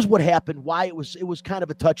 Here's what happened, why it was kind of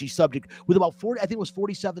a touchy subject. With about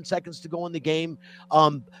 47 seconds to go in the game,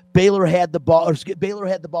 Baylor had the ball,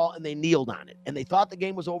 and they kneeled on it. And they thought the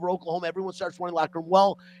game was over. Oklahoma, everyone starts running locker room.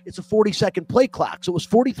 Well, it's a 40-second play clock. So it was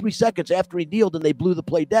 43 seconds after he kneeled, and they blew the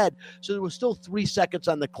play dead. So there was still 3 seconds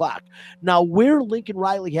on the clock. Now, where Lincoln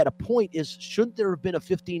Riley had a point is, shouldn't there have been a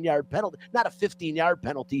 15-yard penalty? Not a 15-yard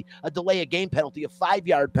penalty, a delay of game penalty, a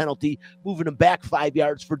 5-yard penalty, moving them back 5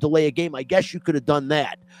 yards for delay a game. I guess you could have done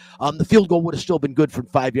that. The field goal would have still been good from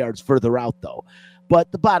 5 yards further out, though. But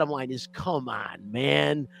the bottom line is, come on,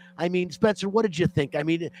 man. I mean, Spencer, what did you think? I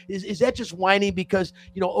mean, is that just whining because,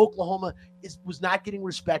 Oklahoma was not getting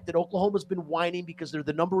respected? Oklahoma's been whining because they're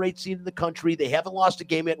the number 8 seed in the country. They haven't lost a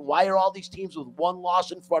game yet. And why are all these teams with one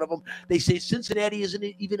loss in front of them? They say Cincinnati isn't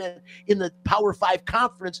even in the Power 5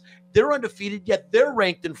 conference. They're undefeated, yet they're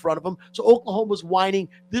ranked in front of them. So Oklahoma's whining.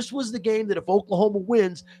 This was the game that if Oklahoma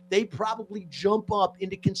wins, they probably jump up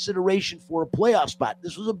into consideration for a playoff spot.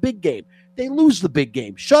 This was a big game. They lose the big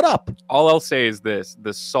game. Shut up. All I'll say is this.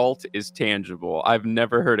 The salt is tangible. I've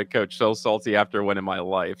never heard a coach so salty after a win in my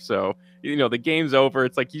life. So, the game's over.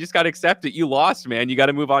 It's like, you just got to accept it. You lost, man. You got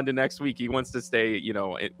to move on to next week. He wants to stay,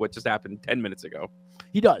 what just happened 10 minutes ago.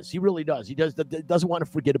 He does. He really does. He doesn't want to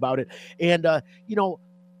forget about it. And,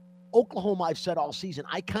 Oklahoma, I've said all season,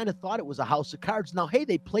 I kind of thought it was a house of cards. Now, hey,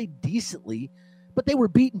 they played decently, but they were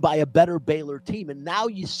beaten by a better Baylor team. And now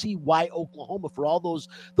you see why Oklahoma, for all those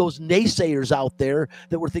naysayers out there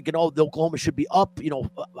that were thinking, the Oklahoma should be up,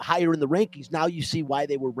 higher in the rankings. Now you see why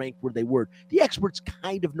they were ranked where they were. The experts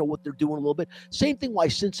kind of know what they're doing a little bit. Same thing why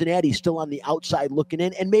Cincinnati's still on the outside looking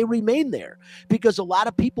in and may remain there, because a lot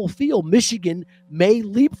of people feel Michigan may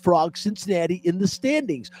leapfrog Cincinnati in the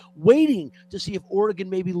standings, waiting to see if Oregon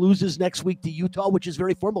maybe loses next week to Utah, which is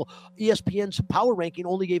very formidable. ESPN's power ranking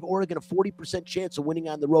only gave Oregon a 40% chance of winning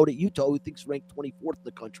on the road at Utah, who thinks ranked 24th in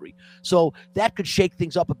the country. So that could shake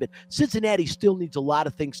things up a bit. Cincinnati still needs a lot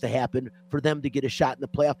of things to happen for them to get a shot in the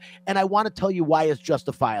playoff. And I want to tell you why it's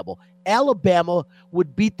justifiable. Alabama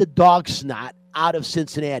would beat the dog snot out of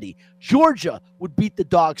Cincinnati. Georgia would beat the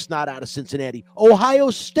dog snot out of Cincinnati. Ohio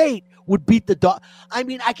State would beat the dog. I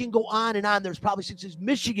mean, I can go on and on. There's probably six.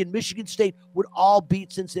 Michigan State would all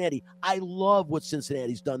beat Cincinnati. I love what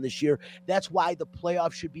Cincinnati's done this year. That's why the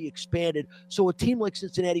playoffs should be expanded, so a team like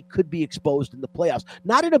Cincinnati could be exposed in the playoffs.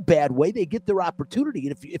 Not in a bad way. They get their opportunity.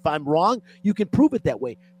 And if I'm wrong, you can prove it that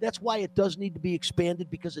way. That's why it does need to be expanded,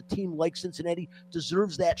 because a team like Cincinnati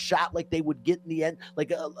deserves that shot like they would get in the end,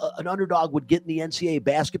 like an underdog would get in the NCAA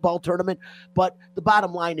basketball tournament. But the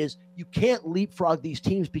bottom line is, you can't leapfrog these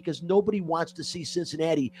teams, because nobody wants to see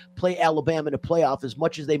Cincinnati play Alabama in a playoff as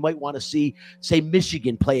much as they might want to see, say,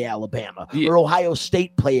 Michigan play Alabama or Ohio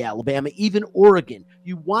State play Alabama, even Oregon.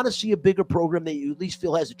 You want to see a bigger program that you at least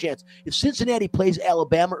feel has a chance. If Cincinnati plays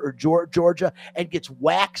Alabama or Georgia and gets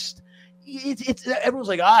waxed, it's everyone's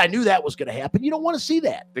like, I knew that was going to happen. You don't want to see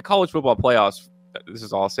that. The college football playoffs, this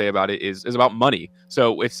is all I'll say about it, is about money.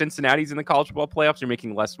 So if Cincinnati's in the college football playoffs, you're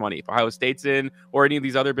making less money. If Ohio State's in, or any of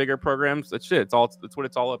these other bigger programs, that's what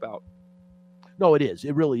it's all about. No, it is.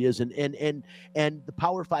 It really is. And the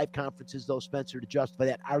Power 5 conferences, though, Spencer, to justify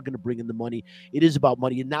that, are going to bring in the money. It is about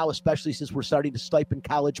money. And now, especially since we're starting to stipend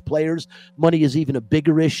college players, money is even a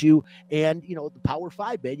bigger issue. And, the Power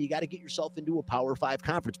 5, man, you got to get yourself into a Power 5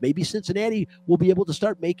 conference. Maybe Cincinnati will be able to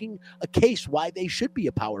start making a case why they should be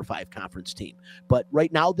a Power 5 conference team. But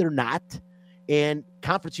right now, they're not. And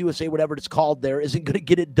Conference USA, whatever it's called there, isn't going to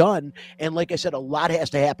get it done. And like I said, a lot has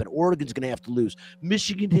to happen. Oregon's going to have to lose.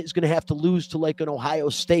 Michigan is going to have to lose to like an Ohio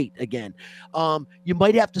State again. You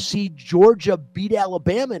might have to see Georgia beat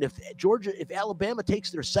Alabama. And if Alabama takes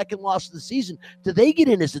their second loss of the season, do they get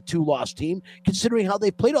in as a 2-loss team, considering how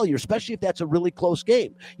they've played all year, especially if that's a really close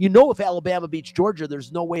game? If Alabama beats Georgia,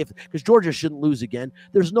 there's no way, because Georgia shouldn't lose again.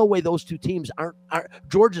 There's no way those two teams aren't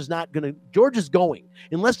Georgia's going.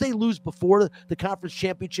 Unless they lose before the conference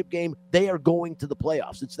championship game, they are going to the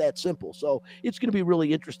playoffs. It's that simple. So it's going to be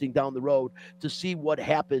really interesting down the road to see what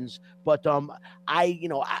happens. But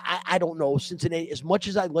I don't know. Cincinnati, as much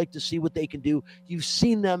as I'd like to see what they can do, you've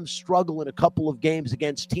seen them struggle in a couple of games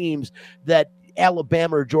against teams that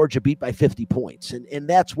Alabama or Georgia beat by 50 points. And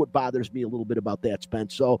that's what bothers me a little bit about that,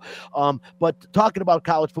 Spence. So, but talking about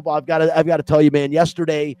college football, I've got to tell you, man,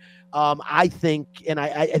 yesterday, I think, and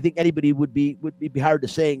I think anybody would be hard to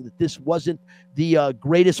saying that this wasn't the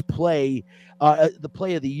greatest play, the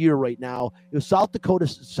play of the year right now. It was South Dakota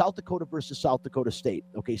versus South Dakota State.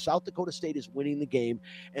 Okay, South Dakota State is winning the game,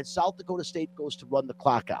 and South Dakota State goes to run the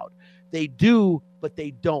clock out. They do, but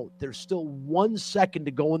they don't. There's still 1 second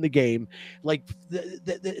to go in the game. Like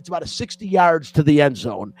it's about 60 yards to the end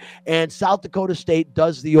zone, and South Dakota State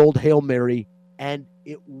does the old Hail Mary, and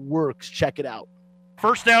it works. Check it out.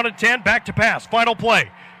 First down and 10, back to pass. Final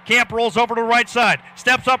play. Camp rolls over to the right side.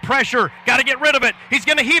 Steps up, pressure. Got to get rid of it. He's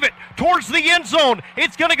going to heave it towards the end zone.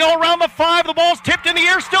 It's going to go around the 5. The ball's tipped in the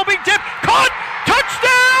air, still being tipped. Caught!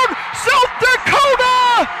 Touchdown! South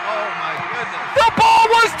Dakota! Oh, my goodness. The ball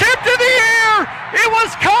was tipped in the air. It was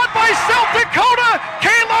caught by South Dakota.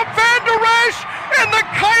 Caleb Van Der Esch, and the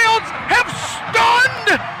Coyotes have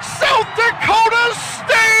stunned South Dakota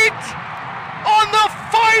State on the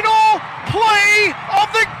final play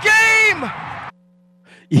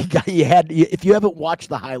if you haven't watched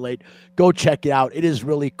the highlight, go check it out. It is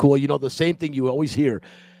really cool. You know, the same thing you always hear.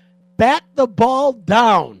 Bat the ball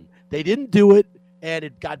down. They didn't do it, and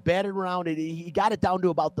it got batted around. He got it down to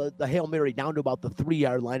about the Hail Mary, down to about the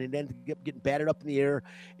 3-yard line, and then getting batted up in the air.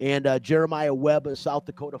 And Jeremiah Webb of South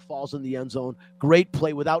Dakota falls in the end zone. Great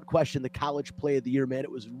play, without question, the college play of the year, man.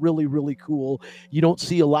 It was really, really cool. You don't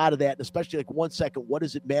see a lot of that, especially like 1 second. What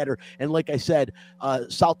does it matter? And like I said,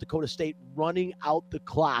 South Dakota State running out the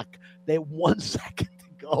clock. They had 1 second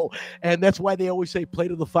go. And that's why they always say play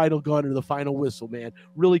to the final gun or the final whistle, man.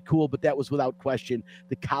 Really cool, but that was without question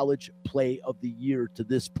the college play of the year to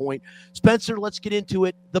this point. Spencer, let's get into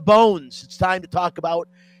it. The Bones. It's time to talk about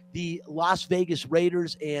the Las Vegas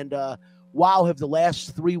Raiders. And wow, have the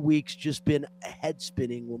last 3 weeks just been head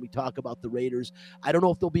spinning when we talk about the Raiders. I don't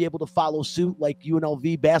know if they'll be able to follow suit like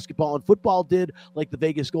UNLV basketball and football did, like the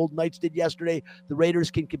Vegas Golden Knights did yesterday. The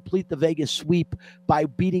Raiders can complete the Vegas sweep by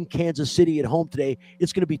beating Kansas City at home today.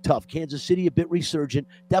 It's going to be tough. Kansas City a bit resurgent,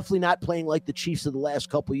 definitely not playing like the Chiefs of the last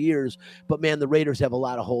couple of years, but man, the Raiders have a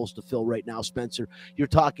lot of holes to fill right now, Spencer. You're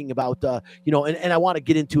talking about, and I want to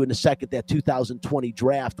get into in a second that 2020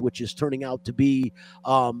 draft, which is turning out to be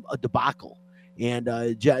a debacle. And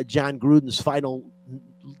John Gruden's final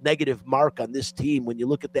negative mark on this team, when you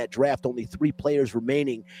look at that draft, only 3 players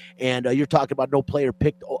remaining, and you're talking about no player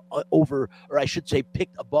picked over, or I should say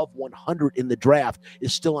picked above 100 in the draft,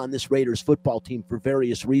 is still on this Raiders football team for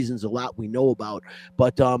various reasons, a lot we know about.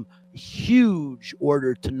 But huge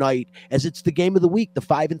order tonight, as it's the game of the week, the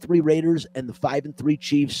 5-3 Raiders and the 5-3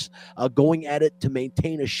 Chiefs going at it to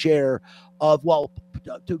maintain a share of,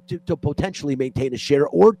 to potentially maintain a share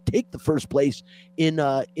or take the first place in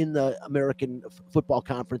the American Football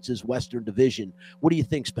Conference's Western Division. What do you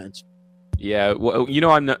think, Spence? Yeah, well,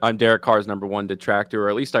 I'm Derek Carr's #1 detractor, or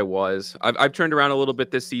at least I was. I've turned around a little bit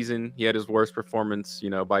this season. He had his worst performance,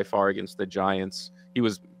 by far against the Giants. He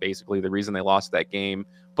was basically the reason they lost that game.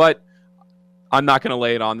 But I'm not going to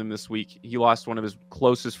lay it on them this week. He lost one of his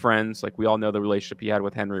closest friends. Like, we all know the relationship he had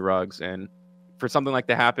with Henry Ruggs. And for something like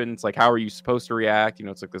that to happen, it's like, how are you supposed to react?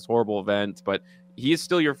 It's like this horrible event. But he is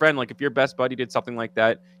still your friend. Like, if your best buddy did something like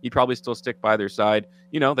that, you'd probably still stick by their side.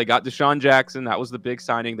 They got Deshaun Jackson. That was the big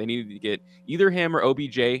signing. They needed to get either him or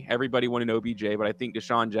OBJ. Everybody wanted OBJ, but I think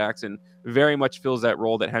Deshaun Jackson very much fills that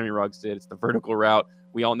role that Henry Ruggs did. It's the vertical route.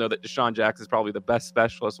 We all know that Deshaun Jackson is probably the best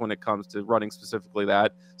specialist when it comes to running specifically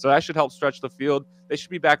that. So that should help stretch the field. They should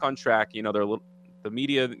be back on track. The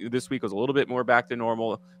media this week was a little bit more back to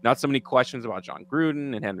normal. Not so many questions about John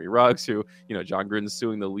Gruden and Henry Ruggs, who, John Gruden's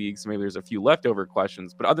suing the league, so maybe there's a few leftover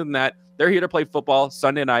questions. But other than that, they're here to play football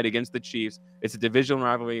Sunday night against the Chiefs. It's a divisional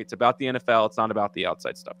rivalry. It's about the NFL. It's not about the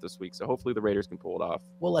outside stuff this week. So hopefully the Raiders can pull it off.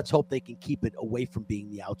 Well, let's hope they can keep it away from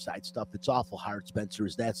being the outside stuff. It's awful hard, Spencer,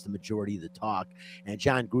 as that's the majority of the talk. And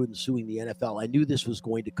John Gruden suing the NFL. I knew this was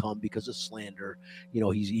going to come because of slander.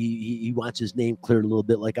 He wants his name cleared a little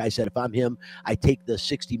bit. Like I said, if I'm him, I take the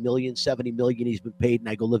 $60 million, $70 million he's been paid, and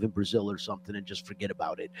I go live in Brazil or something and just forget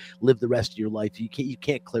about it. Live the rest of your life. You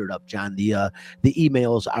can't clear it up, John. The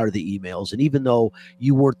emails are the emails. And even though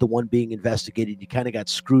you weren't the one being investigated, you kind of got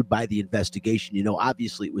screwed by the investigation.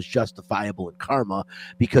 Obviously it was justifiable in karma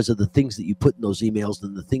because of the things that you put in those emails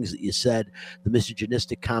and the things that you said, the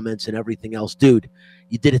misogynistic comments and everything else. Dude,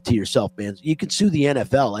 you did it to yourself, man. You can sue the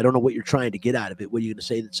NFL. I don't know what you're trying to get out of it. What are you going to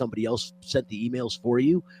say, that somebody else sent the emails for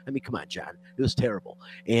you? I mean, come on, John. It was terrible.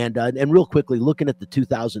 And real quickly, looking at the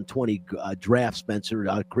 2020 draft,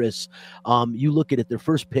 Spencer, Chris, you look at it, their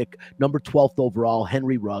first pick, number 12th overall,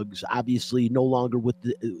 Henry Ruggs, obviously no longer with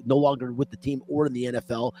the team or in the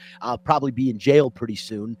NFL, probably be in jail pretty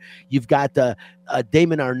soon. You've got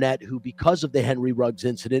Damon Arnett, who, because of the Henry Ruggs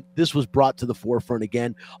incident, this was brought to the forefront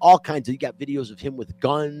again. All kinds of, you got videos of him with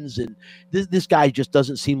guns, and this guy just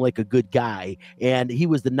doesn't seem like a good guy. And he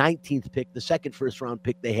was the 19th pick, the second first-round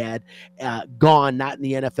pick they had, gone, not in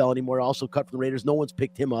the NFL anymore, also cut from the Raiders. No one's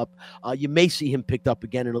picked him up. You may see him picked up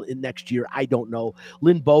again in next year. I don't know.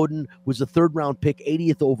 Lynn Bowden was the third-round pick,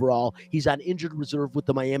 80th overall. He's on injured reserve with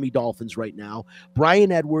the Miami Dolphins right now.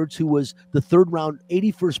 Brian Edwards, who was the third-round,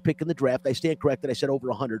 81st pick in the draft. I stand corrected. I said over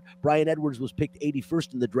 100. Brian Edwards was picked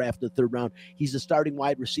 81st in the draft in the third round. He's a starting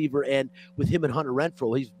wide receiver, and with him and Hunter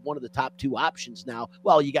Renfrow, he's one of the top 2 options now.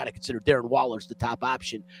 Well, you got to consider Darren Waller's the top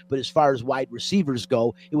option, but as far as wide receivers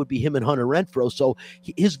go, it would be him and Hunter Renfrow. So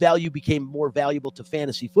his value became more valuable to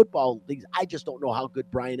fantasy football leagues. I just don't know how good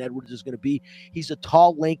Brian Edwards is going to be. He's a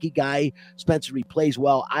tall, lanky guy. Spencer, he plays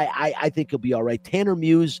well. I think he'll be all right. Tanner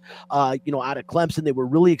Muse, out of Clemson. They were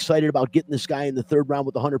really excited about getting this guy in the third round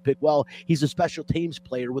with the Hunter pick. Well, he's a special teams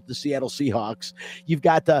player with the Seattle Seahawks. You've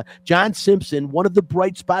got John Simpson, one of the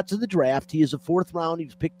bright spots of the draft. He is a fourth round. He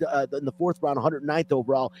was picked in the fourth round, 109th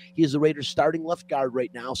overall. He is the Raiders' starting left guard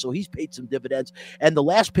right now, so he's paid some dividends. And the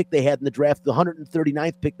last pick they had in the draft, the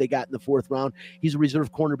 139th pick they got in the fourth round, he's a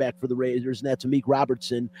reserve cornerback for the Raiders, and that's Amik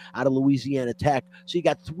Robertson out of Louisiana Tech. So you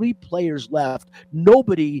got 3 players left.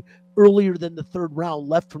 Nobody earlier than the third round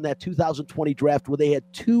left from that 2020 draft where they had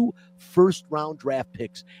 2 first-round draft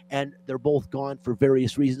picks, and they're both gone for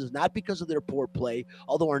various reasons, not because of their poor play,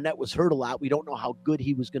 although Arnett was hurt a lot. We don't know how good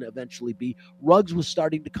he was going to eventually be. Ruggs was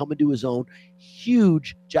starting to come into his own.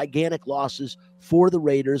 Huge, gigantic losses for the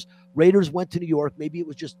Raiders. Raiders went to New York. Maybe it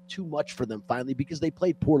was just too much for them finally because they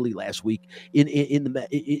played poorly last week in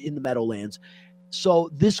the Meadowlands. So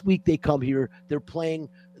this week they come here. They're playing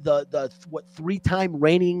the 3-time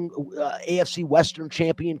reigning AFC Western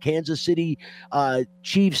champion Kansas City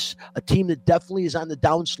Chiefs, a team that definitely is on the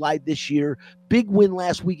downslide this year. Big win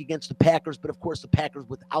last week against the Packers, but of course the Packers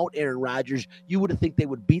without Aaron Rodgers, you would have think they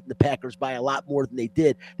would have beaten the Packers by a lot more than they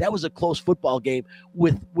did. That was a close football game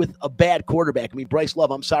with a bad quarterback. I mean, Bryce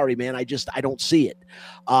Love, I'm sorry, man. I don't see it.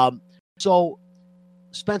 So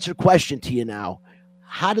Spencer, question to you now.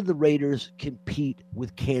 How do the Raiders compete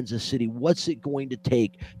with Kansas City? What's it going to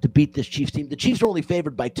take to beat this Chiefs team? The Chiefs are only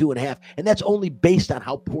favored by 2.5, and that's only based on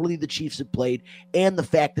how poorly the Chiefs have played and the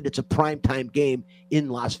fact that it's a primetime game in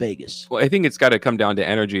Las Vegas. Well, I think it's got to come down to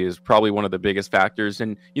energy is probably one of the biggest factors.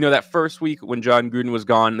 And, that first week when John Gruden was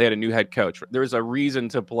gone, they had a new head coach. There's a reason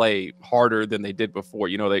to play harder than they did before.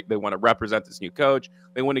 They want to represent this new coach.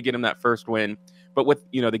 They want to get him that first win. But with,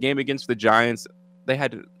 the game against the Giants,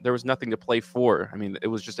 there was nothing to play for. I mean, it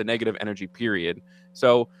was just a negative energy period.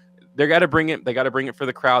 So they got to bring it. They got to bring it for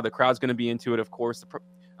the crowd. The crowd's going to be into it, of course.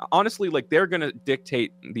 Honestly, they're going to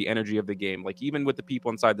dictate the energy of the game, even with the people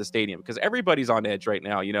inside the stadium, because everybody's on edge right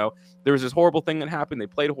now. There was this horrible thing that happened. They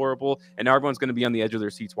played horrible, and now everyone's going to be on the edge of their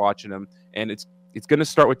seats watching them. And it's going to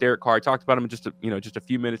start with Derek Carr. I talked about him just a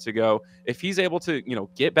few minutes ago. If he's able to,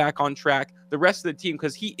 get back on track, the rest of the team,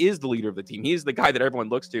 because he is the leader of the team. He is the guy that everyone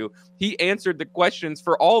looks to. He answered the questions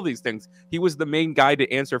for all these things. He was the main guy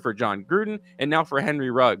to answer for John Gruden and now for Henry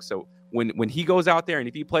Ruggs. So when he goes out there and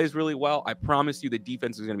if he plays really well, I promise you the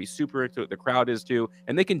defense is going to be super into it. The crowd is too,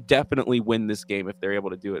 and they can definitely win this game if they're able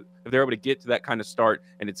to do it. If they're able to get to that kind of start,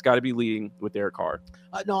 and it's got to be leading with Derek Carr.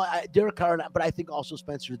 Derek Carr, but I think also,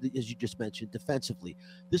 Spencer, as you just mentioned, defensively,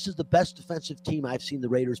 this is the best defensive team I've seen the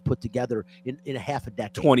Raiders put together in a half a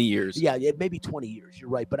decade. 20 years. Yeah, maybe 20 years. You're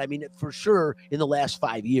right. But I mean, for sure in the last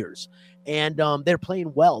 5 years. And they're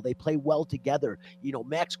playing well. They play well together.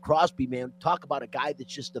 Max Crosby, man, talk about a guy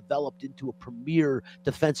that's just developed into a premier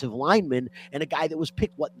defensive lineman and a guy that was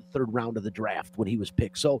picked, in the third round of the draft when he was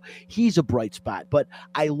picked. So he's a bright spot. But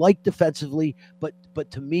I like defensively, but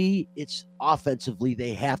to me, it's offensively.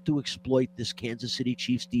 They have to exploit this Kansas City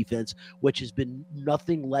Chiefs defense, which has been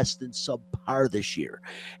nothing less than subpar this year.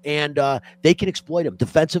 And they can exploit them.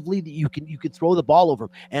 Defensively, you can throw the ball over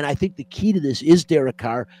them. And I think the key to this is Derek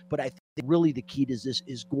Carr, but I think really the key to this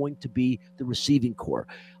is going to be the receiving core.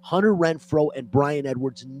 Hunter Renfrow and Bryan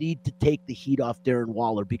Edwards need to take the heat off Darren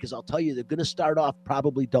Waller, because I'll tell you, they're going to start off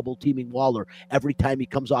probably double teaming Waller every time he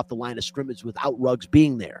comes off the line of scrimmage without Ruggs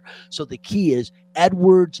being there. So the key is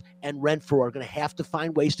Edwards and Renfrow are going to have to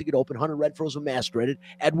find ways to get open. Hunter Renfrow's a master at it.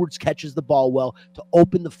 Edwards catches the ball well to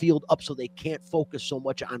open the field up so they can't focus so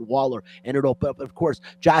much on Waller and it open up. Of course,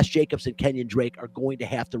 Josh Jacobs and Kenyon Drake are going to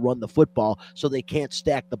have to run the football so they can't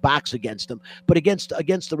stack the box against them. But against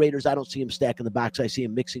the Raiders, I don't see him stacking the box. I see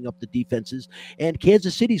him mixing up the defenses. And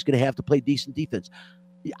Kansas City's going to have to play decent defense.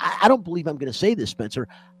 I don't believe I'm going to say this, Spencer.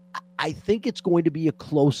 I think it's going to be a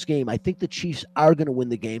close game. I think the Chiefs are going to win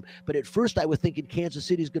the game. But at first, I was thinking Kansas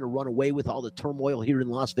City is going to run away with all the turmoil here in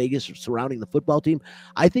Las Vegas surrounding the football team.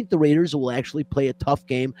 I think the Raiders will actually play a tough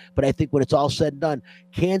game. But I think when it's all said and done,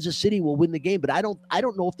 Kansas City will win the game. But I don't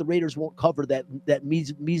know if the Raiders won't cover that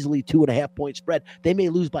measly 2.5 point spread. They may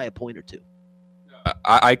lose by a point or two.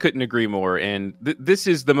 I couldn't agree more. And this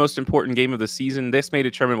is the most important game of the season. This may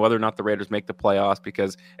determine whether or not the Raiders make the playoffs,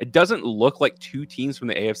 because it doesn't look like two teams from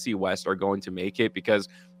the AFC West are going to make it, because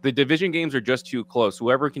the division games are just too close.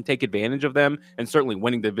 Whoever can take advantage of them, and certainly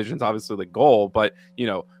winning the division is obviously the goal. But,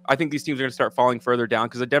 I think these teams are going to start falling further down,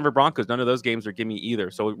 because the Denver Broncos, none of those games are gimme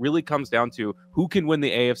either. So it really comes down to who can win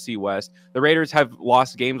the AFC West. The Raiders have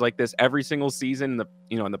lost games like this every single season,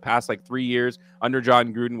 in the past 3 years under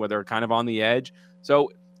John Gruden, where they're kind of on the edge.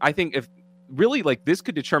 So I think if really, like, this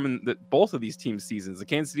could determine both of these teams' seasons. The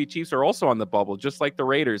Kansas City Chiefs are also on the bubble, just like the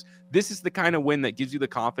Raiders. This is the kind of win that gives you the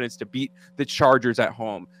confidence to beat the Chargers at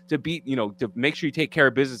home, to beat, to make sure you take care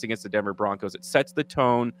of business against the Denver Broncos. It sets the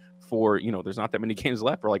tone for, there's not that many games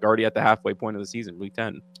left. We're like already at the halfway point of the season, week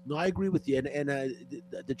 10. No, I agree with you. And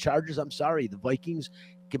the Chargers, I'm sorry, the Vikings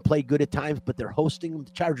can play good at times, but they're hosting them.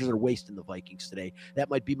 The Chargers are wasting the Vikings today. That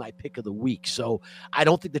might be my pick of the week. So I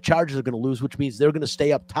don't think the Chargers are going to lose, which means they're going to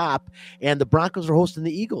stay up top. And the Broncos are hosting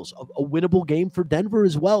the Eagles, a winnable game for Denver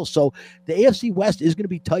as well. So the AFC West is going to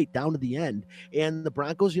be tight down to the end. And the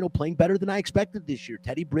Broncos, playing better than I expected this year.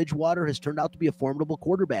 Teddy Bridgewater has turned out to be a formidable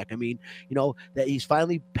quarterback. I mean, that he's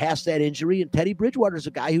finally past that injury, and Teddy Bridgewater is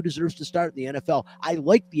a guy who deserves to start in the NFL. I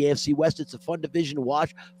like the AFC West. It's a fun division to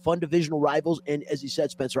watch, fun divisional rivals. And as you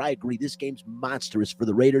said, Spencer, I agree. This game's monstrous for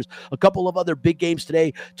the Raiders. A couple of other big games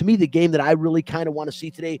today. To me, the game that I really kind of want to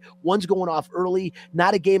see today, one's going off early.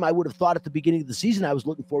 Not a game I would have thought at the beginning of the season I was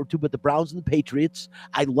looking forward to, but the Browns and the Patriots.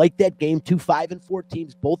 I like that game. 2 5-4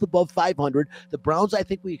 teams, both above 500. The Browns, I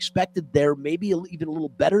think we expected there, maybe even a little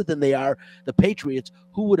better than they are. The Patriots,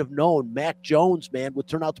 who would have known Mac Jones, man, would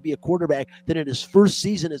turn out to be a quarterback that in his first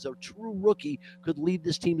season as a true rookie could lead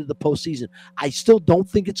this team to the postseason. I still don't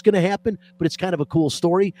think it's going to happen, but it's kind of a cool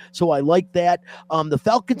story. So I like that. The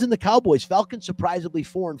Falcons and the Cowboys. Falcons surprisingly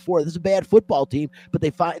 4-4. This is a bad football team, but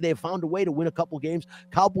they have found a way to win a couple games.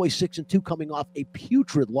 Cowboys 6-2 coming off a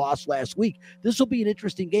putrid loss last week. This will be an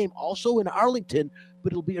interesting game. Also in Arlington,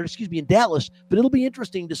 but in Dallas, but it'll be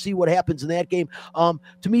interesting to see what happens in that game.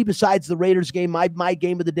 To me, besides the Raiders game, my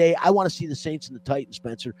game of the day, I want to see the Saints and the Titans,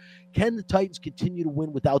 Spencer. Can the Titans continue to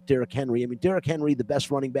win without Derrick Henry? I mean, Derrick Henry, the best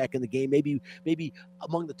running back in the game, maybe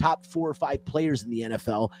among the top 4 or 5 players in the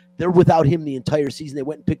NFL. They're without him the entire season. They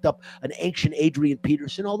went and picked up an ancient Adrian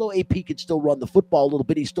Peterson. Although AP can still run the football a little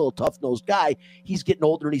bit, he's still a tough-nosed guy. He's getting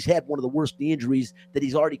older, and he's had one of the worst knee injuries that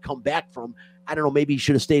he's already come back from. I don't know, maybe he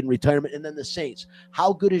should have stayed in retirement. And then the Saints.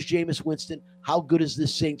 How good is Jameis Winston? How good is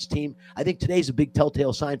this Saints team? I think today's a big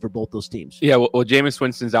telltale sign for both those teams. Yeah, well, Jameis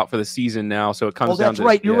Winston's out for the season now, so it comes down to...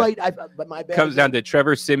 Right. You're right. But my bad. It comes down to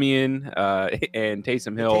Trevor Siemian and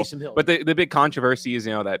Taysom Hill. But the big controversy is,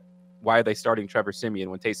 that why are they starting Trevor Siemian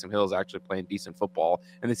when Taysom Hill is actually playing decent football?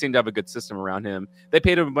 And they seem to have a good system around him. They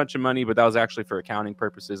paid him a bunch of money, but that was actually for accounting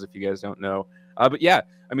purposes, if you guys don't know. But yeah,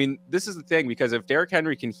 I mean, this is the thing, because if Derrick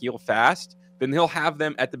Henry can heal fast, then he'll have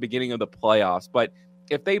them at the beginning of the playoffs. But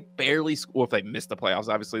if they if they miss the playoffs,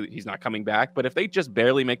 obviously he's not coming back. But if they just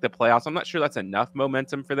barely make the playoffs, I'm not sure that's enough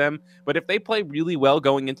momentum for them. But if they play really well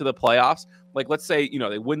going into the playoffs, like let's say,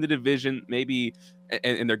 they win the division, maybe,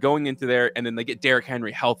 and they're going into there, and then they get Derrick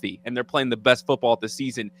Henry healthy, and they're playing the best football of the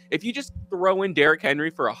season. If you just throw in Derrick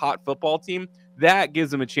Henry for a hot football team, that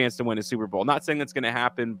gives them a chance to win a Super Bowl. Not saying that's going to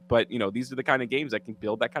happen, but, these are the kind of games that can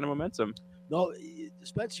build that kind of momentum. No,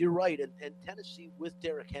 Spence, you're right. And Tennessee with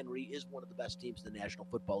Derrick Henry is one of the best teams in the National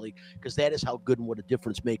Football League, because that is how good and what a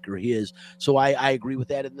difference maker he is. So I agree with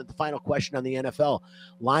that. And then the final question on the NFL.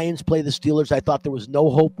 Lions play the Steelers. I thought there was no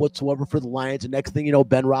hope whatsoever for the Lions. And next thing you know,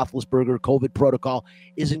 Ben Roethlisberger, COVID protocol,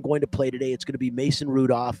 isn't going to play today. It's going to be Mason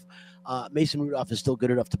Rudolph. Mason Rudolph is still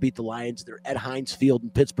good enough to beat the Lions. They're at Heinz Field in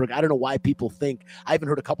Pittsburgh. I don't know why people think. I even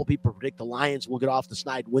heard a couple people predict the Lions will get off the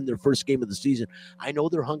snide and win their first game of the season. I know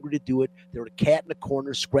they're hungry to do it. They're a cat in the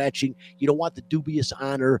corner scratching. You don't want the dubious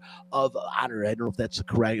honor. I don't know if that's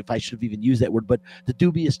correct, if I should have even used that word, but the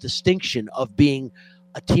dubious distinction of being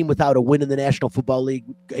a team without a win in the National Football League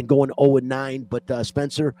and going 0-9. But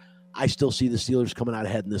Spencer, I still see the Steelers coming out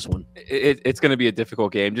ahead in this one. It's going to be a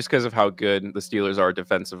difficult game just because of how good the Steelers are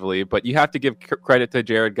defensively. But you have to give credit to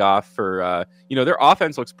Jared Goff for, their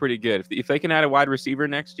offense looks pretty good. If they can add a wide receiver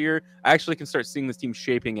next year, I actually can start seeing this team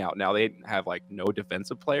shaping out. Now, they have no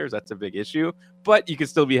defensive players. That's a big issue. But you can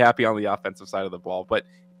still be happy on the offensive side of the ball. But,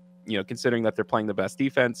 considering that they're playing the best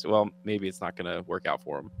defense, well, maybe it's not going to work out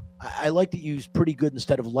for them. I like to use pretty good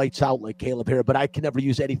instead of lights out like Caleb Harris, but I can never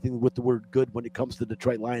use anything with the word good when it comes to the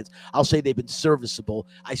Detroit Lions. I'll say they've been serviceable.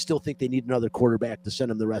 I still think they need another quarterback to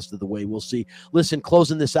send them the rest of the way. We'll see. Listen,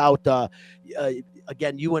 closing this out,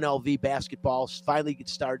 again, UNLV basketball finally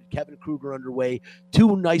gets started. Kevin Kruger underway.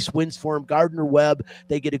 2 nice wins for him. Gardner-Webb,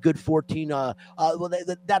 they get a good 14. Not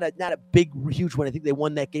a big, huge one. I think they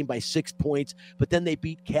won that game by 6 points, but then they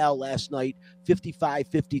beat Cal last night,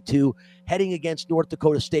 55-52, heading against North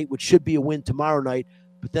Dakota State, which should be a win tomorrow night.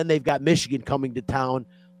 But then they've got Michigan coming to town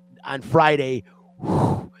on Friday.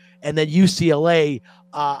 And then UCLA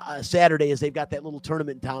Saturday, as they've got that little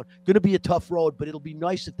tournament in town. Going to be a tough road, but it'll be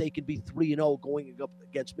nice if they can be 3-0 going up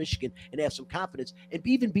against Michigan and have some confidence. And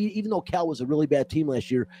even though Cal was a really bad team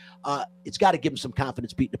last year, it's got to give them some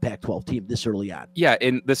confidence beating a Pac-12 team this early on. Yeah,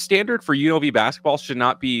 and the standard for UNLV basketball should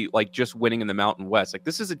not be like just winning in the Mountain West. Like,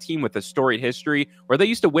 this is a team with a storied history where they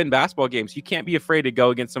used to win basketball games. You can't be afraid to go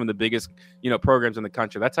against some of the biggest, programs in the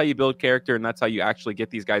country. That's how you build character, and that's how you actually get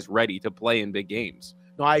these guys ready to play in big games.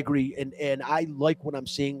 No, I agree. And I like what I'm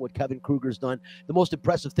seeing, what Kevin Kruger's done. The most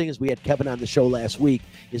impressive thing is we had Kevin on the show last week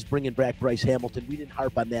is bringing back Bryce Hamilton. We didn't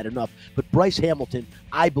harp on that enough. But Bryce Hamilton,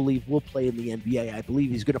 I believe, will play in the NBA. I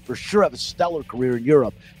believe he's going to for sure have a stellar career in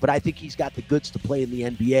Europe. But I think he's got the goods to play in the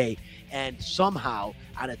NBA. And somehow,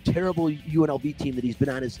 on a terrible UNLV team that he's been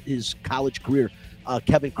on his college career,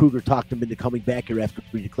 Kevin Kruger talked him into coming back here after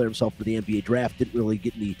he declared himself for the NBA draft. Didn't really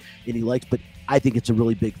get any likes, but I think it's a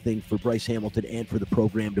really big thing for Bryce Hamilton and for the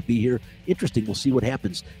program to be here. Interesting. We'll see what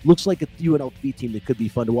happens. Looks like a UNLV team that could be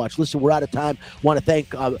fun to watch. Listen, we're out of time. Want to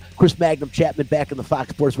thank Chris Magnum Chapman back in the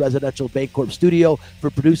Fox Sports Residential Bancorp studio for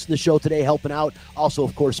producing the show today, helping out. Also,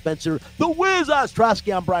 of course, Spencer, the Wiz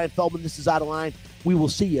Ostrowski. I'm Brian Feldman. This is Out of Line. We will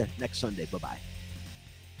see you next Sunday. Bye-bye.